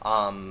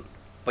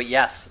 But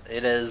yes,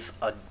 it is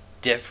a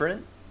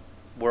different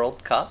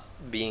World Cup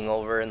being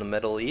over in the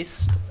Middle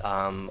East.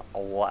 A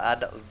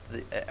lot of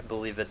I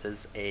believe it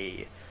is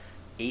a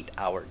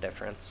 8-hour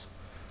difference.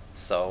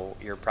 So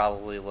you're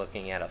probably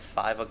looking at a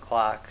 5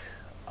 o'clock,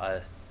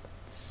 a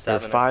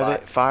 7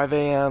 o'clock. 5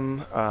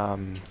 a.m.,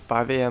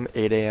 5 a.m.,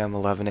 8 a.m.,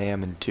 11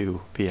 a.m., and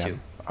 2 p.m. 2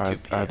 are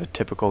p.m. the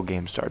typical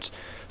game starts.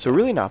 So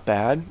really not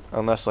bad,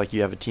 unless like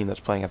you have a team that's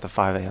playing at the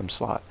 5 a.m.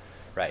 slot.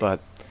 Right. But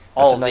that's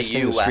All a nice the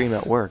thing to stream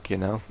US. at work,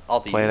 All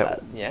the Play it US,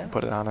 at, yeah.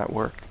 Put it on at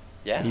work.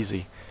 Yeah.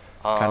 Easy.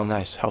 Kind of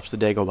nice. Helps the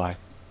day go by.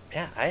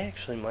 Yeah, I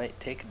actually might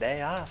take a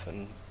day off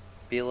and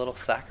be a little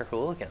soccer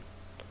hooligan.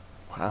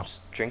 Wow.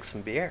 Just drink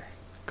some beer.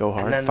 Go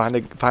And hard.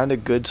 then Find a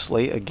good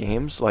slate of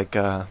games, like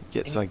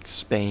get like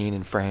Spain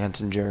and France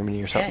and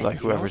Germany or something, Yeah, like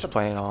you know whoever's the-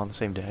 playing all on the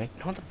same day. You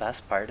know what the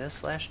best part is,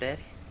 Slash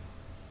Daddy?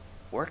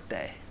 Work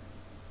day.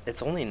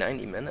 It's only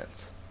 90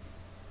 minutes.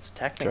 So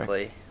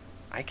technically,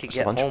 I could It's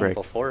get lunch home break.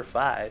 before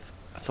 5.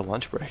 That's a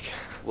lunch break.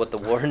 What the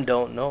warden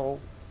don't know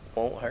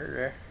won't hurt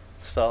her.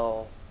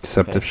 So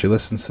Except Okay. if she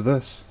listens to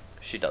this.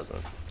 she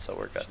doesn't. So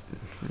we're good.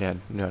 Yeah, you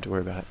don't have to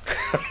worry about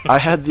it. I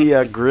had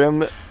the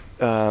Grim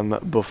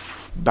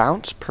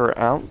Bounce per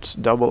ounce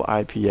double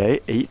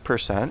IPA,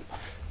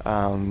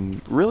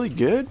 8%. Really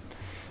good.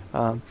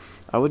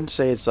 I wouldn't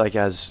say it's like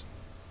as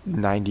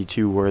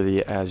 92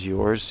 worthy as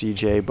yours,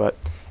 CJ, but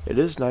it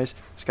is nice.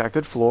 It's got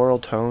good floral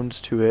tones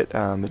to it.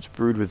 It's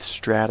brewed with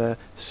Strata,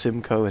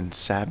 Simcoe, and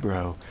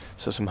Sabro.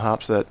 So some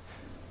hops that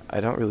I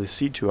don't really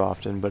see too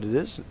often, but it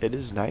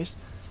is nice.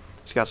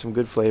 It's got some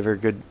good flavor,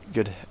 good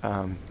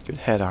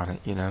head on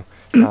it,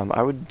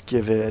 I would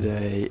give it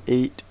a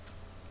 8,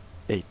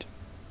 0,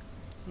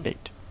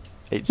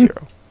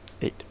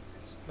 8.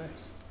 Nice.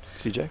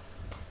 CJ?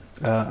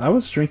 I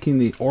was drinking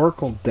the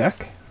Oracle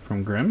Deck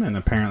from Grimm, and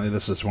apparently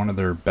this is one of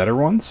their better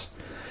ones.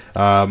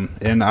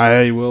 And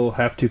I will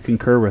have to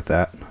concur with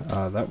that.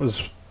 That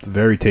was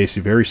very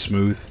tasty, very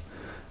smooth,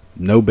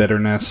 no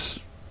bitterness,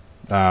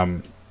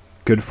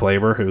 good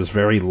flavor. It was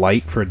very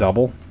light for a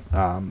double.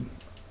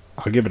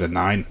 I'll give it a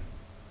 9.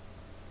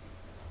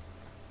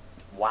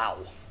 Wow.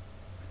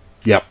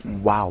 Yep,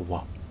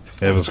 Wow.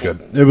 it was good.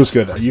 It was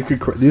good. You could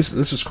this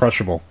is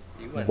crushable.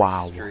 You went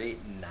Wow. straight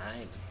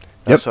 9.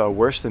 That's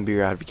worse than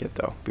Beer Advocate,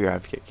 though. Beer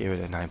Advocate gave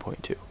it a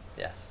 9.2.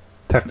 Yes.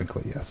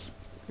 Technically, yes.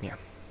 Yeah.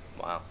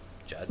 Wow.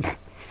 Judge.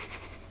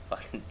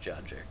 Fucking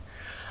judger.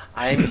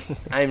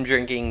 I'm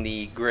drinking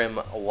the Grim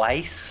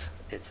Weiss.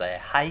 It's a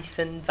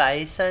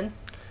Hefeweizen.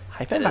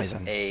 It is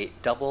Hefeweizen. a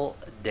double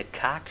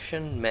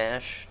decoction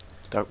mash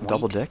Double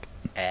wheat dick?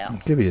 ale.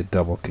 Give you a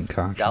double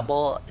concoction.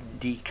 Double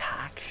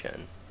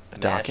decoction A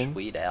mash docking?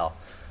 wheat ale.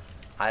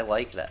 I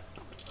liked it.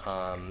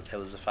 It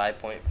was a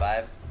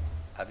 5.5.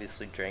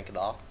 Obviously, drank it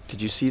all.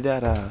 Did you see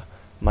that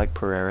Mike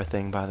Pereira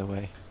thing, by the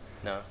way?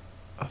 No.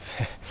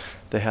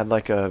 They had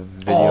like a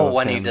video. Oh,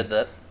 when of he him, did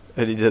that.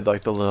 And he did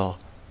like the little,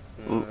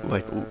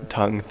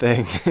 tongue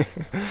thing.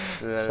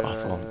 It's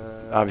awful.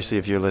 Obviously,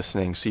 if you're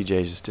listening,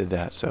 CJ just did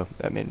that, so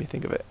that made me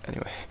think of it.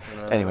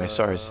 Anyway,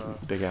 sorry,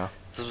 Big Al.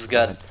 This was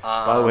good.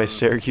 By the way,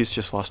 Syracuse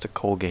just lost to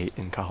Colgate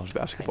in college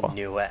basketball. I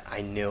knew it. By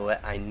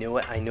I knew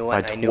it.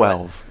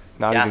 12.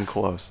 Not even Yes,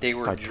 close. They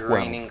were By 12.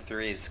 draining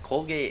threes.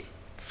 Colgate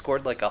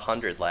scored like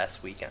 100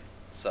 last weekend.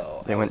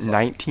 So They I went was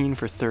like, 19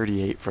 for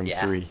 38 from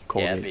Yeah, 3. yeah,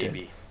 Colgate baby.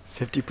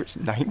 did.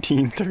 50%,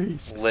 19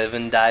 threes. Live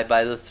and die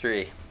by the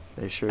 3.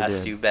 They sure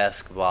SU did.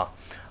 basketball.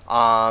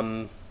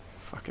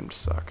 Fucking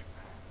suck.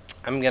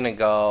 I'm gonna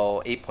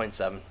go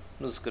 8.7.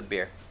 It was good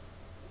beer.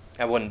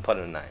 I wouldn't put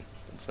it a 9.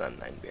 It's not a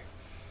 9 beer.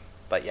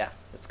 But yeah,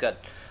 it's good.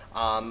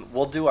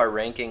 We'll do our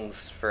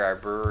rankings for our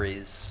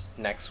breweries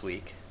next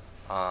week.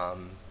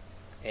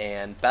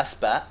 And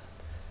best bet,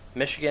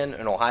 Michigan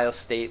and Ohio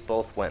State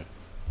both win.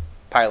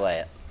 Parlay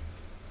it.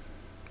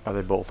 Are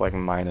they both like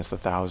minus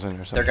 1,000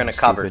 or something? They're going to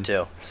cover stupid?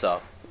 too.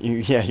 So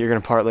You're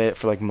gonna parlay it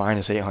for like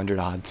minus 800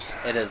 odds.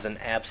 it is an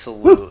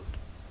absolute.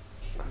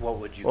 What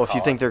would you Well, call if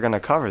you think it? they're gonna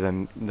cover,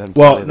 then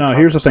Well, parlay no.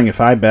 Here's the covers. thing: if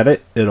I bet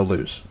it, it'll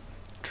lose.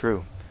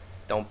 True.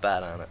 Don't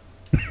bet on it.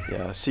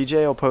 Yeah.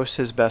 CJ will post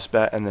his best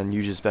bet, and then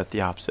you just bet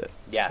the opposite.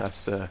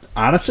 Yes.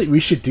 Honestly, we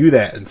should do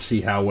that and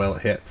see how well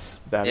it hits.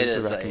 That It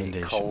is is the a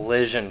recommendation.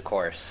 collision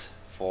course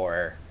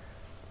for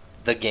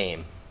the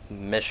game.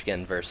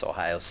 Michigan versus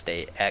Ohio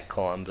State at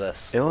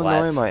Columbus.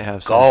 Illinois Let's might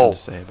have go.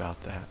 something to say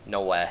about that.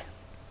 No way.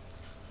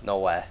 No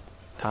way.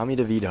 Tommy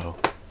DeVito.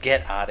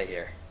 Get out of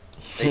here.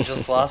 They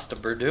just lost to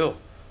Purdue.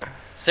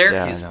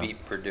 Syracuse know.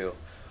 beat Purdue.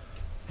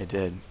 They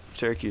did.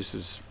 Syracuse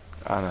was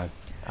on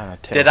a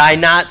tail. Did I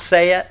not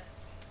say it?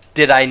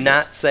 Did I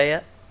not say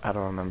it? I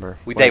don't remember.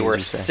 What They did were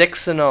you say?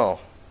 6-0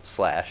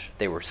 /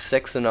 They were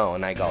 6-0,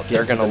 and I go, Get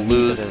they're to gonna the meat of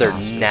lose their their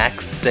roster.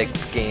 next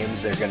 6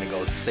 games. They're gonna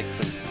go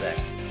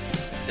 6-6.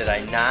 Did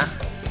I not?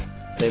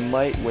 They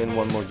might win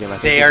one more game. I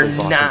think They are play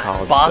Boston not.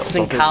 College. Boston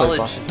Don't they play College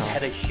Boston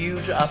had a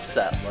huge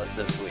upset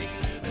this week.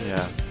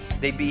 Yeah.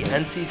 They beat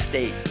NC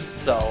State.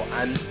 So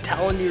I'm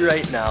telling you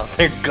right now,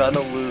 they're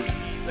gonna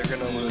lose. They're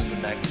gonna lose the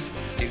next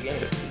 2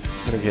 games.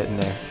 They're getting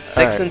there.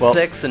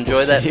 6-6. Enjoy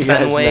we'll that see you guys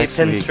Fenway next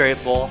week.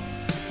 Pinstripe Bowl.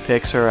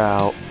 Picks are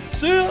out.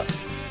 See ya.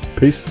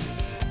 Peace.